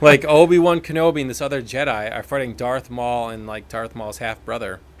 Like, Obi-Wan Kenobi and this other Jedi are fighting Darth Maul and, like, Darth Maul's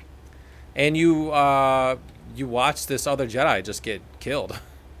half-brother. And you watch this other Jedi just get killed.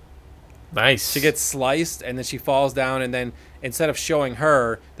 Nice. She gets sliced, and then she falls down, and then instead of showing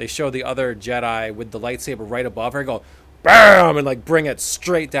her, they show the other Jedi with the lightsaber right above her, go, BAM! And, like, bring it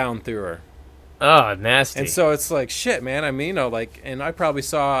straight down through her. Oh, nasty. And so it's like, shit, man. I mean, you know, like, and I probably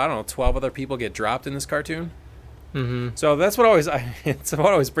saw, 12 other people get dropped in this cartoon. Mm-hmm. So that's what always what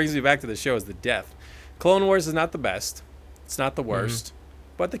always brings me back to the show is the death. Clone Wars is not the best. It's not the worst.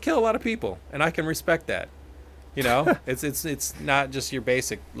 But they kill a lot of people, and I can respect that. You know? it's not just your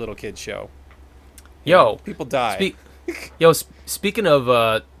basic little kid show. People die. Speaking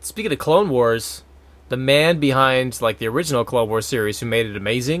of Clone Wars, the man behind, like, the original Clone Wars series who made it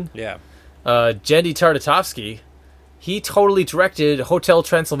amazing. Yeah. Jendy Tartakovsky, he totally directed Hotel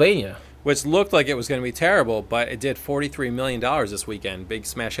Transylvania. Which looked like it was going to be terrible, but it did $43 million this weekend. Big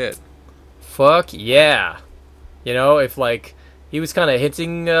smash hit. Fuck yeah. You know, if, like, he was kind of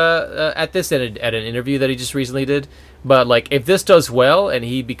hinting at this at an interview that he just recently did, but, like, if this does well and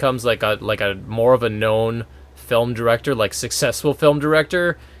he becomes, like a more of a known film director, like, successful film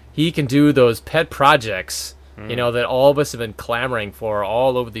director, he can do those pet projects you know, that all of us have been clamoring for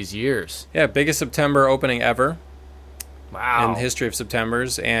all over these years. Yeah, biggest September opening ever. Wow. In the history of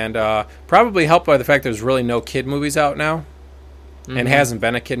Septembers. And probably helped by the fact there's really no kid movies out now. Mm-hmm. And hasn't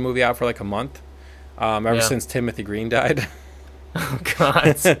been a kid movie out for like a month. Ever since Timothy Green died. Oh,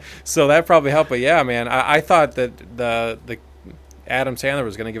 God. So that probably helped. But yeah, man, I thought that the Adam Sandler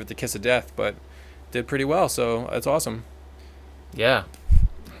was going to give it the kiss of death, but did pretty well. So that's awesome. Yeah.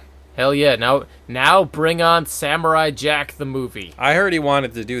 Hell yeah. Now bring on Samurai Jack the movie. I heard he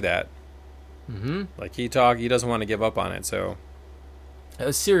wanted to do that. Mm-hmm. Like he doesn't want to give up on it, so.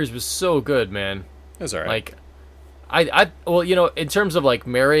 That series was so good, man. It was all right. Like, well, you know, in terms of, like,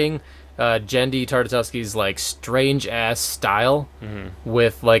 marrying Jendy Tartakovsky's, like, strange-ass style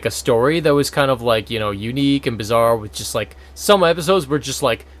with, like, a story that was kind of, like, you know, unique and bizarre with just, like, some episodes were just,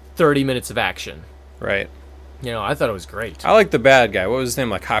 like, 30 minutes of action. Right. You know, I thought it was great. I like the bad guy. What was his name?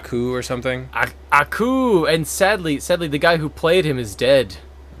 Like Haku or something? Aku, and sadly, the guy who played him is dead.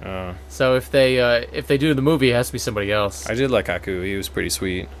 So if they do the movie, it has to be somebody else. I did like Haku. He was pretty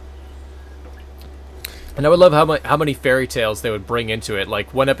sweet. And I would love how many fairy tales they would bring into it.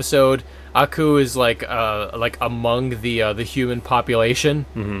 Like one episode, Aku is like among the human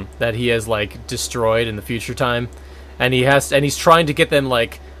population that he has like destroyed in the future time, and he's trying to get them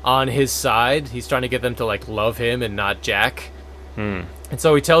like on his side. He's trying to get them to like love him and not Jack. And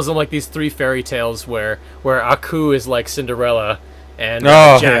so he tells them like these 3 fairy tales where Aku is like Cinderella and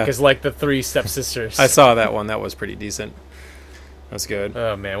Jack is like the 3 stepsisters. I saw that one. That was pretty decent. That's good.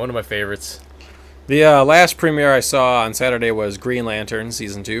 Oh man, one of my favorites. The last premiere I saw on Saturday was Green Lantern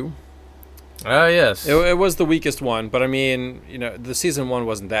Season 2. Oh yes. It was the weakest one, but I mean, the Season 1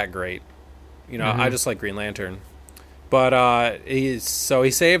 wasn't that great. I just like Green Lantern. But he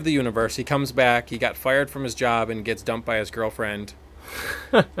saved the universe. He comes back. He got fired from his job and gets dumped by his girlfriend.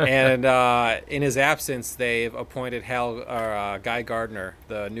 And in his absence, they've appointed Guy Gardner,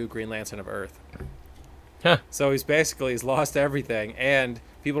 the new Green Lantern of Earth. Huh. So he's lost everything, and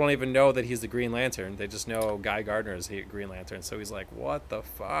people don't even know that he's the Green Lantern. They just know Guy Gardner is the Green Lantern. So he's like, what the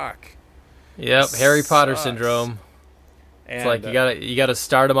fuck? Yep, Harry Potter syndrome. And, it's like you gotta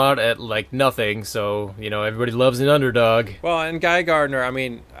start him out at like nothing, so everybody loves an underdog. Well, and Guy Gardner, I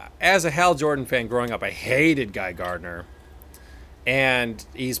mean, as a Hal Jordan fan growing up, I hated Guy Gardner, and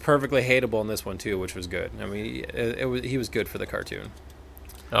he's perfectly hateable in this one too, which was good. I mean, he was good for the cartoon.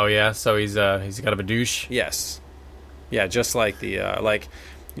 Oh yeah, so he's kind of a douche. Yes, yeah, just like the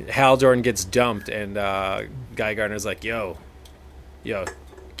Hal Jordan gets dumped, and Guy Gardner's like, yo,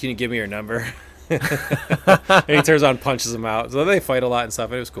 can you give me your number? And he turns on, punches him out. So they fight a lot and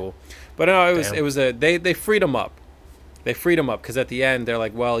stuff. It was cool, but no, they freed him up. They freed him up because at the end they're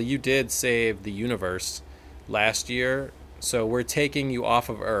like, well, you did save the universe last year, so we're taking you off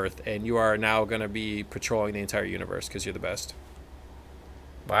of Earth, and you are now going to be patrolling the entire universe because you're the best.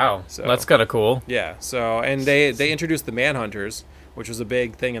 Wow, so that's kind of cool. Yeah. So and they introduced the Manhunters, which was a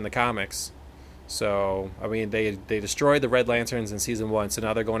big thing in the comics. So, I mean, they destroyed the Red Lanterns in Season 1, so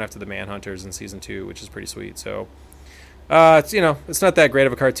now they're going after the Manhunters in Season 2, which is pretty sweet. So, it's not that great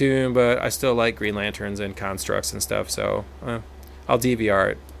of a cartoon, but I still like Green Lanterns and constructs and stuff, so I'll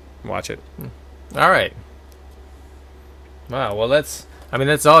DVR it and watch it. All right. Wow, well, that's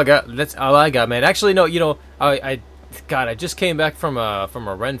all I got. That's all I got, man. Actually, no, I just came back from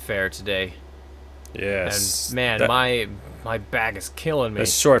a Ren fair today. Yes. And, man, my back is killing me.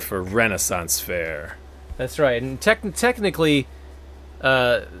 It's short for Renaissance Fair. That's right. And technically,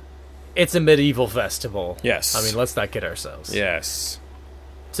 it's a medieval festival. Yes. I mean, let's not kid ourselves. Yes.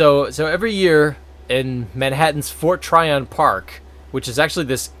 So every year in Manhattan's Fort Tryon Park, which is actually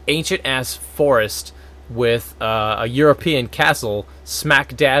this ancient-ass forest with a European castle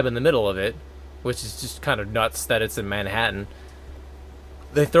smack dab in the middle of it, which is just kind of nuts that it's in Manhattan,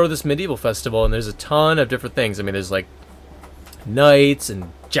 they throw this medieval festival, and there's a ton of different things. I mean, there's like knights and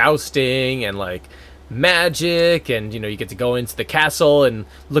jousting and like magic, and you get to go into the castle and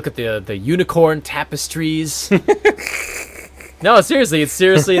look at the unicorn tapestries. No, seriously, it's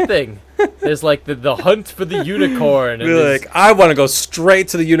seriously a thing. There's like the hunt for the unicorn. And I want to go straight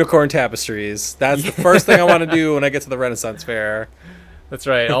to the unicorn tapestries. That's the first thing I want to do when I get to the Renaissance Fair. That's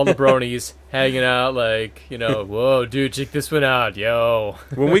right. All the bronies hanging out like, whoa, dude, check this one out, yo.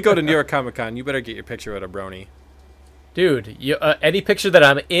 When we go to New York Comic Con, you better get your picture with a brony. Dude, any picture that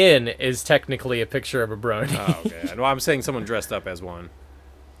I'm in is technically a picture of a brony. Oh, okay. No, I'm saying someone dressed up as one.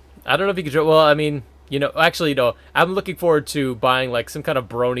 I don't know if you could. Well, I mean, actually, no. I'm looking forward to buying like some kind of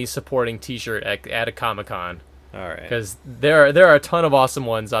brony supporting T-shirt at a Comic Con. All right. Because there are a ton of awesome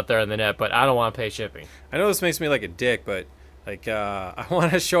ones out there on the net, but I don't want to pay shipping. I know this makes me like a dick, but like I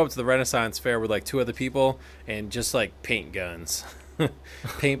want to show up to the Renaissance Fair with like 2 other people and just like paint guns.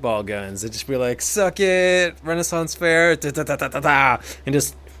 Paintball guns. They'd just be like, suck it, Renaissance Fair, da, da, da, da, da, da, and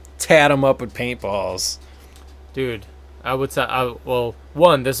just tat them up with paintballs. Dude, I would say,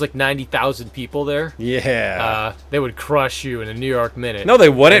 one, there's like 90,000 people there. Yeah. They would crush you in a New York minute. No, they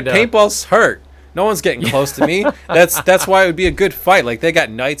wouldn't. Paintballs hurt. No one's getting close to me. That's why it would be a good fight. Like, they got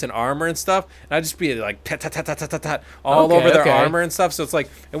knights and armor and stuff, and I'd just be like, tat, tat, tat, tat, tat, tat, all over their armor and stuff. So it's like,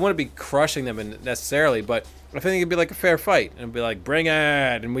 it wouldn't be crushing them necessarily, but I think it'd be like a fair fight. And it'd be like, bring it.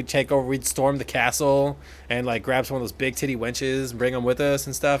 And we'd take over, we'd storm the castle and like grab some of those big titty wenches and bring them with us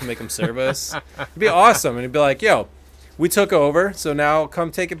and stuff and make them serve us. It'd be awesome. And it'd be like, yo, we took over, so now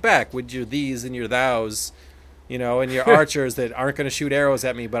come take it back with your these and your thous. And your archers that aren't going to shoot arrows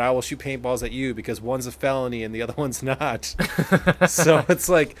at me, but I will shoot paintballs at you because one's a felony and the other one's not. So it's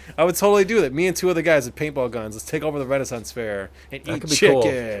like, I would totally do that. Me and 2 other guys with paintball guns. Let's take over the Renaissance Fair and eat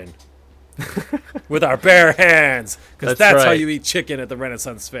chicken with our bare hands. Because that's right. How you eat chicken at the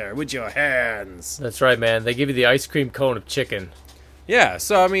Renaissance Fair, with your hands. That's right, man. They give you the ice cream cone of chicken. Yeah,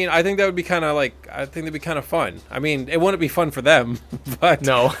 so I mean, I think that would be kind of fun. I mean, it wouldn't be fun for them, but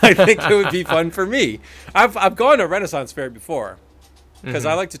no. I think it would be fun for me. I've gone to a Renaissance Fair before because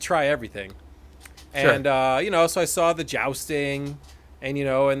I like to try everything, and so I saw the jousting, and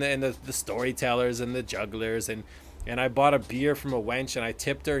and the storytellers and the jugglers, and I bought a beer from a wench and I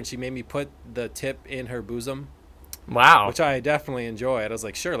tipped her and she made me put the tip in her bosom. Wow. which I definitely enjoyed. I was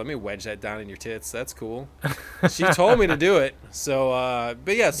like, sure, let me wedge that down in your tits. That's cool. She told me to do it. So,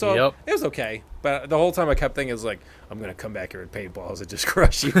 but yeah, so it was okay. But the whole time I kept thinking, it was like, I'm going to come back here with paintballs and just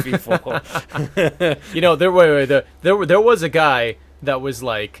crush you people. There was a guy that was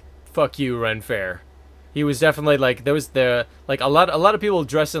like, fuck you, Ren Fair. He was definitely like, there was like a lot of people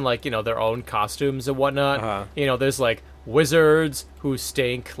dress in like, their own costumes and whatnot. Uh-huh. There's like wizards who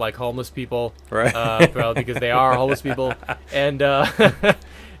stink like homeless people, Right? Probably because they are homeless people, and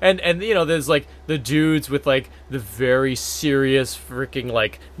and there's like the dudes with like the very serious freaking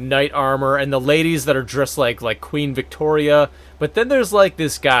like knight armor, and the ladies that are dressed like Queen Victoria. But then there's like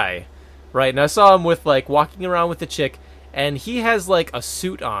this guy, right? And I saw him with like walking around with the chick, and he has like a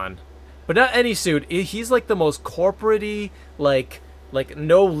suit on. But not any suit. He's like the most corporate-y, like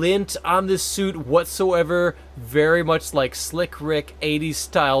no lint on this suit whatsoever. Very much like Slick Rick 80s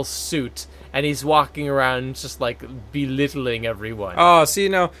style suit. And he's walking around just like belittling everyone. Oh, see,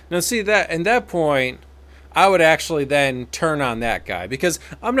 now see that, at that point, I would actually then turn on that guy. Because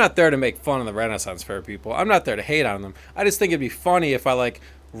I'm not there to make fun of the Renaissance Fair people. I'm not there to hate on them. I just think it'd be funny if I like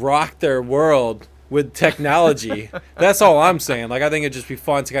rocked their world with technology. That's all I'm saying. Like, I think it'd just be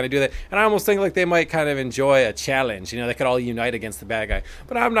fun to kind of do that. And I almost think like they might kind of enjoy a challenge. They could all unite against the bad guy.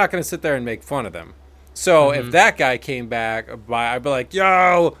 But I'm not going to sit there and make fun of them. So if that guy came back, I'd be like,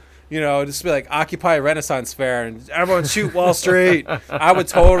 yo, just be like, occupy Renaissance Fair and everyone shoot Wall Street. I would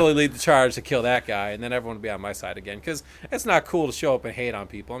totally lead the charge to kill that guy, and then everyone would be on my side again. Because it's not cool to show up and hate on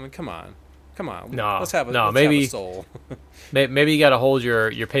people. I mean, come on. No, let's have a soul. Maybe you got to hold your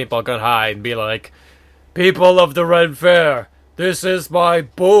paintball gun high and be like, people of the Ren Fair, this is my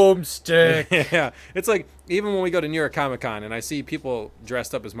boomstick. Yeah, it's like, even when we go to New York Comic Con and I see people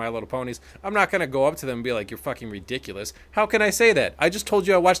dressed up as My Little Ponies, I'm not going to go up to them and be like, you're fucking ridiculous. How can I say that? I just told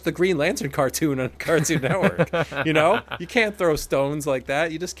you I watched the Green Lantern cartoon on Cartoon Network. You can't throw stones like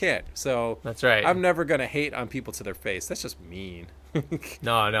that. You just can't. So that's right. I'm never going to hate on people to their face. That's just mean.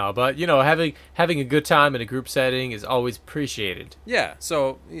 No, but having a good time in a group setting is always appreciated. Yeah,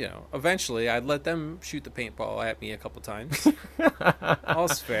 so eventually I'd let them shoot the paintball at me a couple times.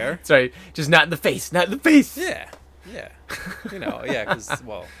 All's fair. That's right, just not in the face. Yeah, because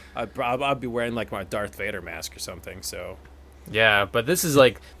I'd be wearing like my Darth Vader mask or something. So yeah, but this is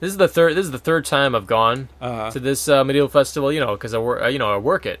the third time I've gone to this medieval festival. Because I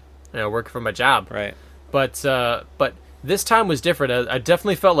work it. I work for my job. Right. But this time was different. I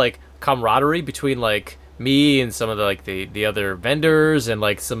definitely felt like camaraderie between like me and some of the other vendors and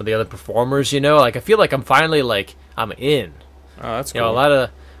like some of the other performers. Like I feel like I'm finally like I'm in. Oh, that's cool. A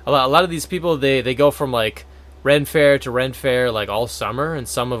lot of these people they go from like Ren Fair to Ren Fair like all summer, and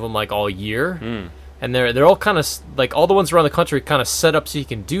some of them like all year. And they're all kind of like all the ones around the country kind of set up so you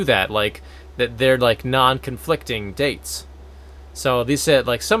can do that, like that they're like non-conflicting dates. So these said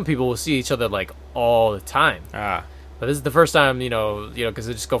like some people will see each other like all the time. But this is the first time, because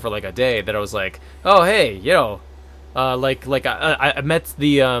they just go for like a day, that I was like, oh hey, I met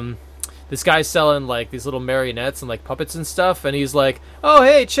the this guy selling like these little marionettes and like puppets and stuff, and he's like, oh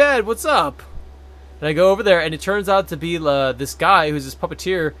hey Chad, what's up? And I go over there, and it turns out to be this guy who's this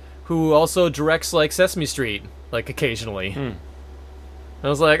puppeteer who also directs like Sesame Street, like occasionally. And I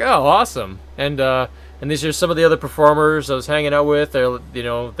was like, oh awesome. And these are some of the other performers I was hanging out with.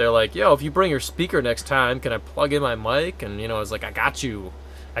 They're like, yo, if you bring your speaker next time, can I plug in my mic? And I was like, I got you,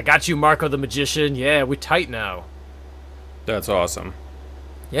 Marco the Magician. Yeah, we tight now. That's awesome.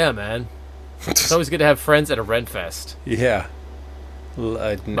 Yeah, man. It's always good to have friends at a Renfest. Yeah.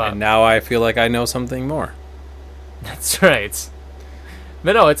 And now I feel like I know something more. That's right.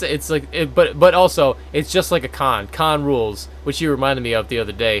 But no, it's like, but also it's just like a con. Con rules, which you reminded me of the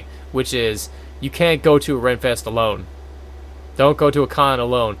other day, which is you can't go to a Renfest alone. Don't go to a con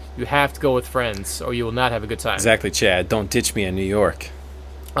alone. You have to go with friends, or you will not have a good time. Exactly, Chad. Don't ditch me in New York.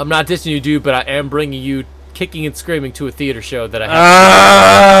 I'm not ditching you, dude, but I am bringing you kicking and screaming to a theater show that I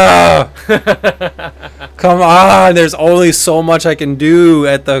have. Come on. There's only so much I can do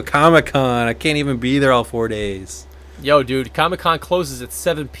at the Comic-Con. I can't even be there all 4 days. Yo, dude, Comic-Con closes at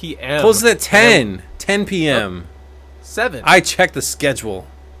 7 p.m. Closes at 10. 10 p.m. 7. I checked the schedule.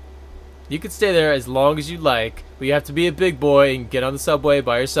 You can stay there as long as you like, but you have to be a big boy and get on the subway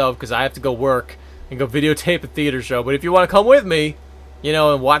by yourself, because I have to go work and go videotape a theater show. But if you want to come with me,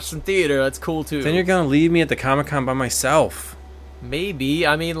 and watch some theater, that's cool too. Then you're going to leave me at the Comic-Con by myself. Maybe.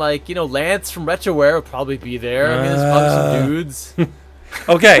 I mean, like, Lance from Retroware will probably be there. I mean, there's probably some dudes.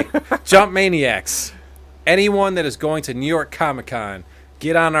 Okay, Jump Maniacs. Anyone that is going to New York Comic-Con,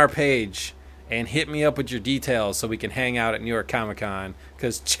 get on our page and hit me up with your details so we can hang out at New York Comic-Con.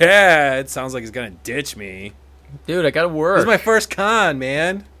 Because Chad sounds like he's going to ditch me. Dude, I gotta work. This is my first con,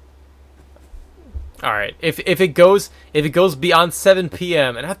 man. All right. If it goes beyond 7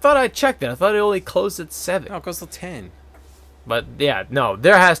 p.m. and I thought I checked it. I thought it only closed at 7. No, it goes till 10. But yeah, no,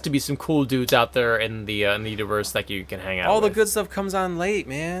 there has to be some cool dudes out there in the universe that you can hang out with. All the good stuff comes on late,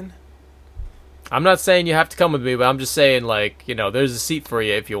 man. I'm not saying you have to come with me, but I'm just saying, like, there's a seat for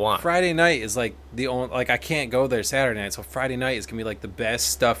you if you want. Friday night is like the only, like, I can't go there Saturday night, so Friday night is gonna be like the best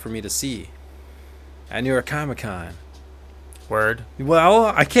stuff for me to see at New York Comic Con. Word. Well,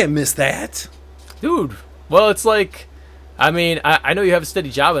 I can't miss that, dude. Well, it's like, I mean, I know you have a steady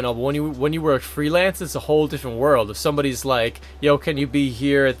job and all, but when you work freelance, it's a whole different world. If somebody's like, yo, can you be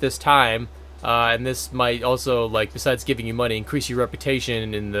here at this time? And this might also, like, besides giving you money, increase your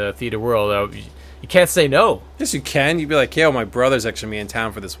reputation in the theater world. You can't say no. Yes, you can. You'd be like, yo, my brother's actually be in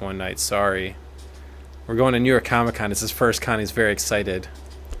town for this one night. Sorry. We're going to New York Comic Con. It's his first con. He's very excited.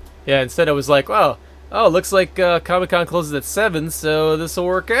 Yeah, instead I was like, well, looks like Comic Con closes at 7, so this will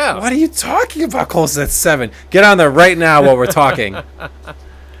work out. What are you talking about closes at 7? Get on there right now while we're talking.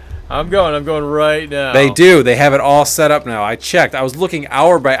 I'm going right now. They do. They have it all set up now. I checked. I was looking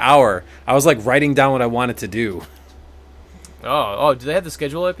hour by hour. I was, like, writing down what I wanted to do. Oh, do they have the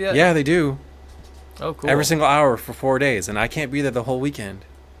schedule up yet? Yeah, they do. Oh, cool. Every single hour for 4 days, and I can't be there the whole weekend.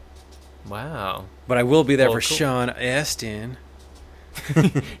 Wow. But I will be there for cool. Sean Astin.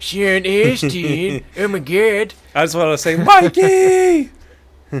 Sean Astin. Oh my god. I just want to say, Mikey!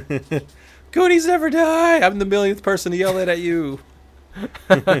 Goonies never die. I'm the millionth person to yell it at you.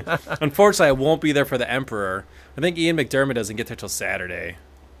 Unfortunately, I won't be there for the Emperor. I think Ian McDermott doesn't get there till Saturday.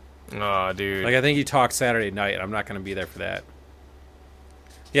 Oh, dude. Like, I think he talks Saturday night. I'm not going to be there for that.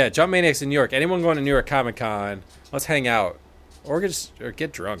 Yeah, Jump Maniacs in New York. Anyone going to New York Comic Con, let's hang out. Or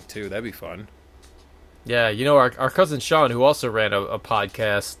get drunk, too. That'd be fun. Yeah, our cousin Sean, who also ran a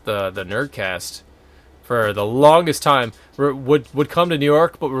podcast, the Nerdcast, for the longest time, would come to New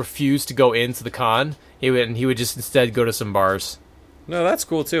York but refused to go into the con. He would just instead go to some bars. No, that's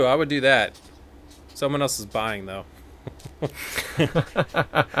cool, too. I would do that. Someone else is buying, though.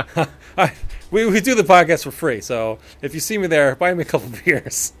 We do the podcast for free, so if you see me there, buy me a couple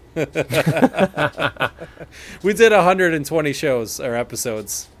beers. We did 120 shows or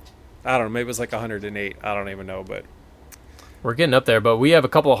episodes. I don't know, maybe it was like 108. I don't even know, but we're getting up there. But we have a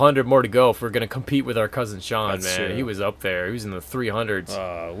couple 100 more to go if we're going to compete with our cousin Sean. That's man, true. He was up there. He was in the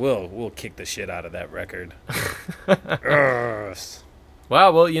 300s. We'll kick the shit out of that record.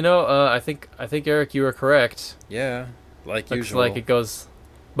 Wow. Well, I think Eric, you were correct. Yeah, like Looks usual. like it goes,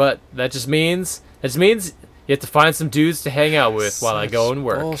 but that just means you have to find some dudes to hang out with while I go and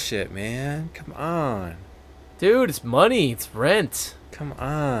work. Bullshit, man. Come on, dude. It's money. It's rent. Come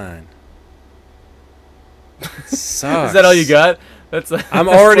on. Sucks. Is that all you got? I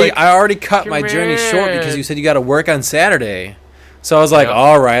already cut my journey short because you said you got to work on Saturday. So I was like,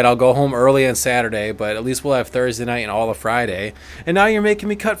 all right, I'll go home early on Saturday, but at least we'll have Thursday night and all of Friday. And now you're making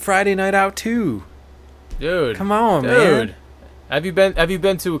me cut Friday night out too. Dude. Come on, man. Have you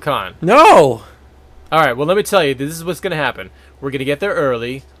been to a con? No. All right, well, let me tell you, this is what's going to happen. We're going to get there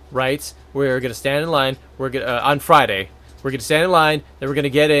early, right? We're going to stand in line. We're going on Friday. We're going to stand in line, then we're going to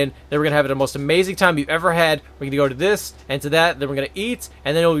get in, then we're going to have the most amazing time you've ever had. We're going to go to this and to that, then we're going to eat,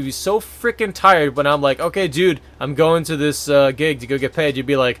 and then you'll be so freaking tired when I'm like, okay, dude, I'm going to this gig to go get paid. You'd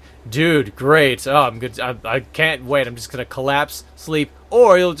be like, dude, great. Oh, I'm good. I can't wait. I'm just going to collapse, sleep,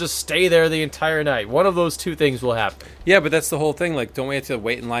 or you'll just stay there the entire night. One of those two things will happen. Yeah, but that's the whole thing. Like, don't we have to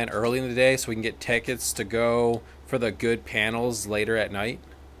wait in line early in the day so we can get tickets to go for the good panels later at night?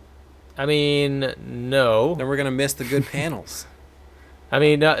 I mean, no. Then we're gonna miss the good panels. I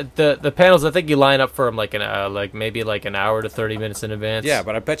mean, the panels. I think you line up for them maybe an hour to 30 minutes in advance. Yeah,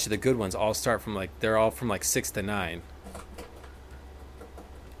 but I bet you the good ones all start from they're all from 6 to 9.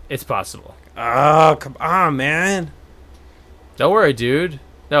 It's possible. Oh, come on, man. Don't worry, dude.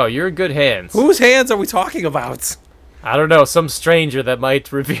 No, you're in good hands. Whose hands are we talking about? I don't know. Some stranger that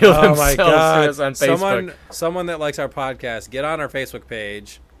might reveal themselves my to God. us on Facebook. Someone that likes our podcast, get on our Facebook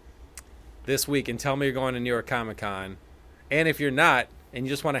page this week and tell me you're going to New York Comic Con. And if you're not, and you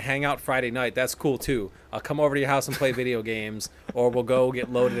just want to hang out Friday night, that's cool too. I'll come over to your house and play video games, or we'll go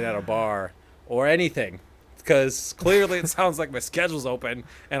get loaded at a bar, or anything. Because clearly it sounds like my schedule's open,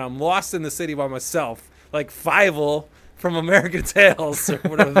 and I'm lost in the city by myself, like Fievel from American Tales, or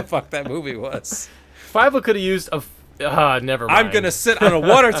whatever the fuck that movie was. Fievel could have used a... never mind. I'm going to sit on a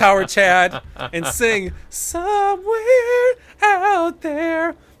water tower, Chad, and sing, somewhere out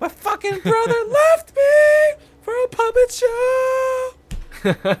there, my fucking brother left me for a puppet show.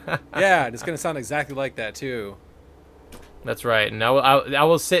 Yeah, it's going to sound exactly like that, too. That's right. And I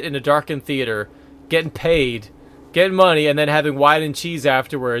will sit in a darkened theater, getting paid getting money, and then having wine and cheese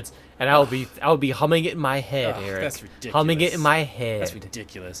afterwards, and I'll be humming it in my head, Eric. That's ridiculous. Humming it in my head. That's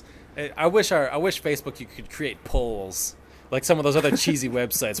ridiculous. I wish Facebook you could create polls. Like some of those other cheesy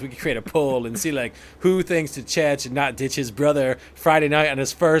websites, we could create a poll and see like who thinks that Chad should not ditch his brother Friday night on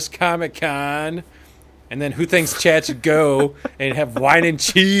his first Comic-Con, and then who thinks Chad should go and have wine and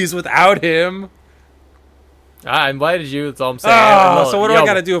cheese without him. I invited you. That's all I'm saying. So what do I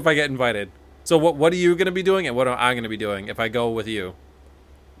got to do if I get invited? So what are you going to be doing, and what am I going to be doing if I go with you?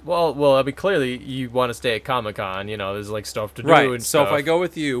 Well, I mean, clearly you want to stay at Comic-Con. You know, there's like stuff to do. Right. And so stuff. if I go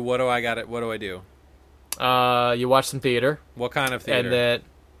with you, what do I got? What do I do? You watch some theater. What kind of theater? And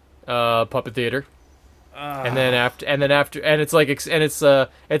then puppet theater. And it's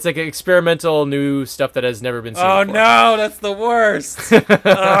like experimental new stuff that has never been seen before. No, that's the worst.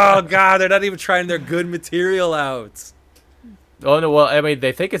 Oh god, they're not even trying their good material out. Oh no, well, I mean,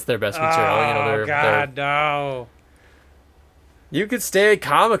 they think it's their best material. No. You could stay at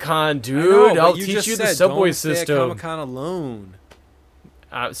Comic-Con, dude. I'll teach you the subway don't system. Stay at Comic-Con alone.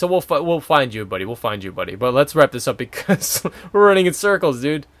 So we'll find you, buddy. We'll find you, buddy. But let's wrap this up because we're running in circles,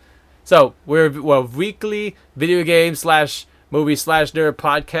 dude. So we're a weekly video game / movie / nerd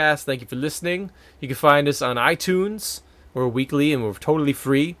podcast. Thank you for listening. You can find us on iTunes. We're weekly and we're totally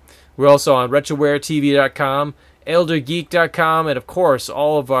free. We're also on RetrowareTV.com, ElderGeek.com, and of course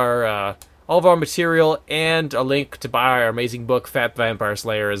all of our material and a link to buy our amazing book Fat Vampire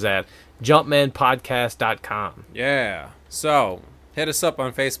Slayer is at JumpmanPodcast.com. Yeah. So hit us up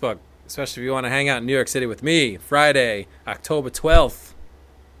on Facebook, especially if you want to hang out in New York City with me Friday, October 12th.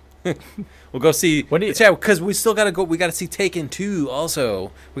 We'll go see. Because we still gotta go. We gotta see Taken 2.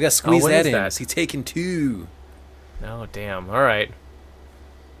 Also, we gotta squeeze that in. See Taken 2. Oh damn! All right.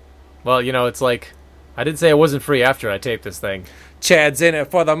 Well, it's like I didn't say it wasn't free after I taped this thing. Chad's in it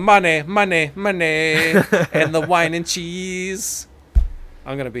for the money, and the wine and cheese.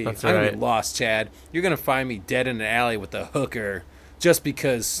 I'm gonna be lost, Chad. You're gonna find me dead in an alley with a hooker. Just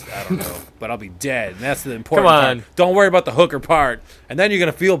because, I don't know, but I'll be dead. And that's the important part. Don't worry about the hooker part. And then you're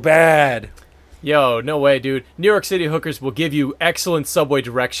going to feel bad. Yo, no way, dude. New York City hookers will give you excellent subway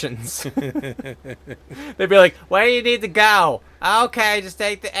directions. They'd be like, where do you need to go? Okay, just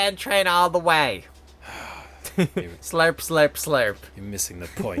take the N train all the way. Slurp, slurp, slurp. You're missing the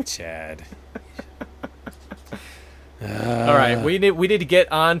point, Chad. All right, we need to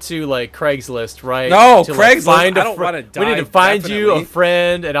get onto like Craigslist, right? No, to, Craigslist. I don't want to die. We need to find you a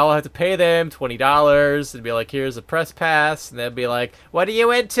friend, and I'll have to pay them $20 and be like, "Here's a press pass," and they'll be like, "What are you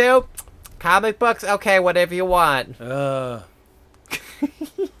into? Comic books? Okay, whatever you want." Be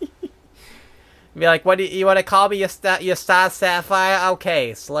like, "What do you want to call me? Your Star Sapphire?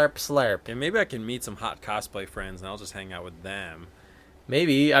 Okay, slurp, slurp." Yeah, maybe I can meet some hot cosplay friends, and I'll just hang out with them.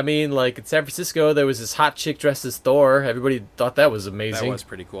 Maybe. I mean, like, in San Francisco, there was this hot chick dressed as Thor. Everybody thought that was amazing. That was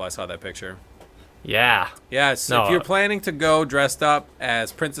pretty cool. I saw that picture. Yeah. Yeah, so if you're planning to go dressed up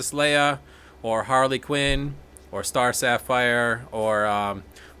as Princess Leia or Harley Quinn or Star Sapphire or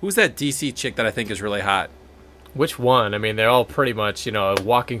who's that DC chick that I think is really hot? Which one? I mean, they're all pretty much, a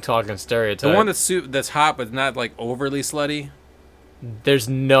walking, talking stereotype. The one that's hot but not, like, overly slutty? There's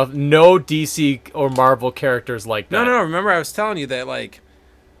no DC or Marvel characters like that. No. Remember, I was telling you that like,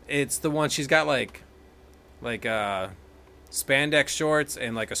 it's the one she's got like spandex shorts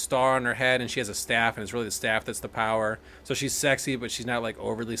and like a star on her head, and she has a staff, and it's really the staff that's the power. So she's sexy, but she's not like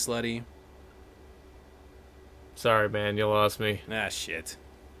overly slutty. Sorry, man, you lost me. Ah, shit.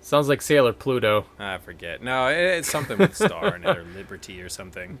 Sounds like Sailor Pluto. I forget. No, it's something with star in it, or Liberty or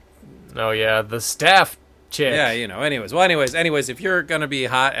something. Oh yeah, the staff chick. Yeah, anyways, if you're gonna be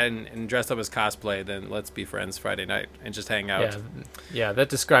hot and dressed up as cosplay, then let's be friends Friday night and just hang out. Yeah, that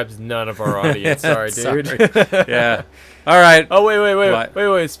describes none of our audience. Sorry, dude. Yeah. All right. Oh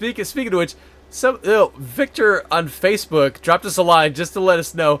wait. Speaking of which, Victor on Facebook dropped us a line just to let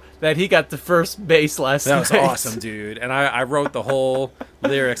us know that he got the first base last night. That was awesome, dude. And I wrote the whole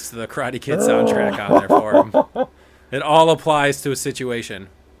lyrics to the Karate Kid soundtrack on there for him. It all applies to a situation.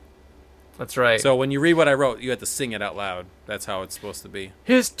 That's right. So when you read what I wrote, you have to sing it out loud. That's how it's supposed to be.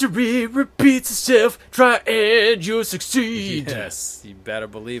 History repeats itself. Try and you'll succeed. Yes, you better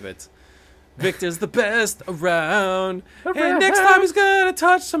believe it. Victor's the best around. And next time he's gonna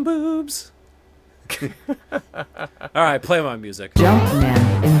touch some boobs. All right, play my music.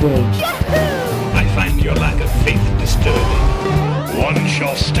 Jumpman engaged. I find your lack of faith disturbing. One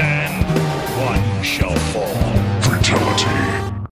shall stand.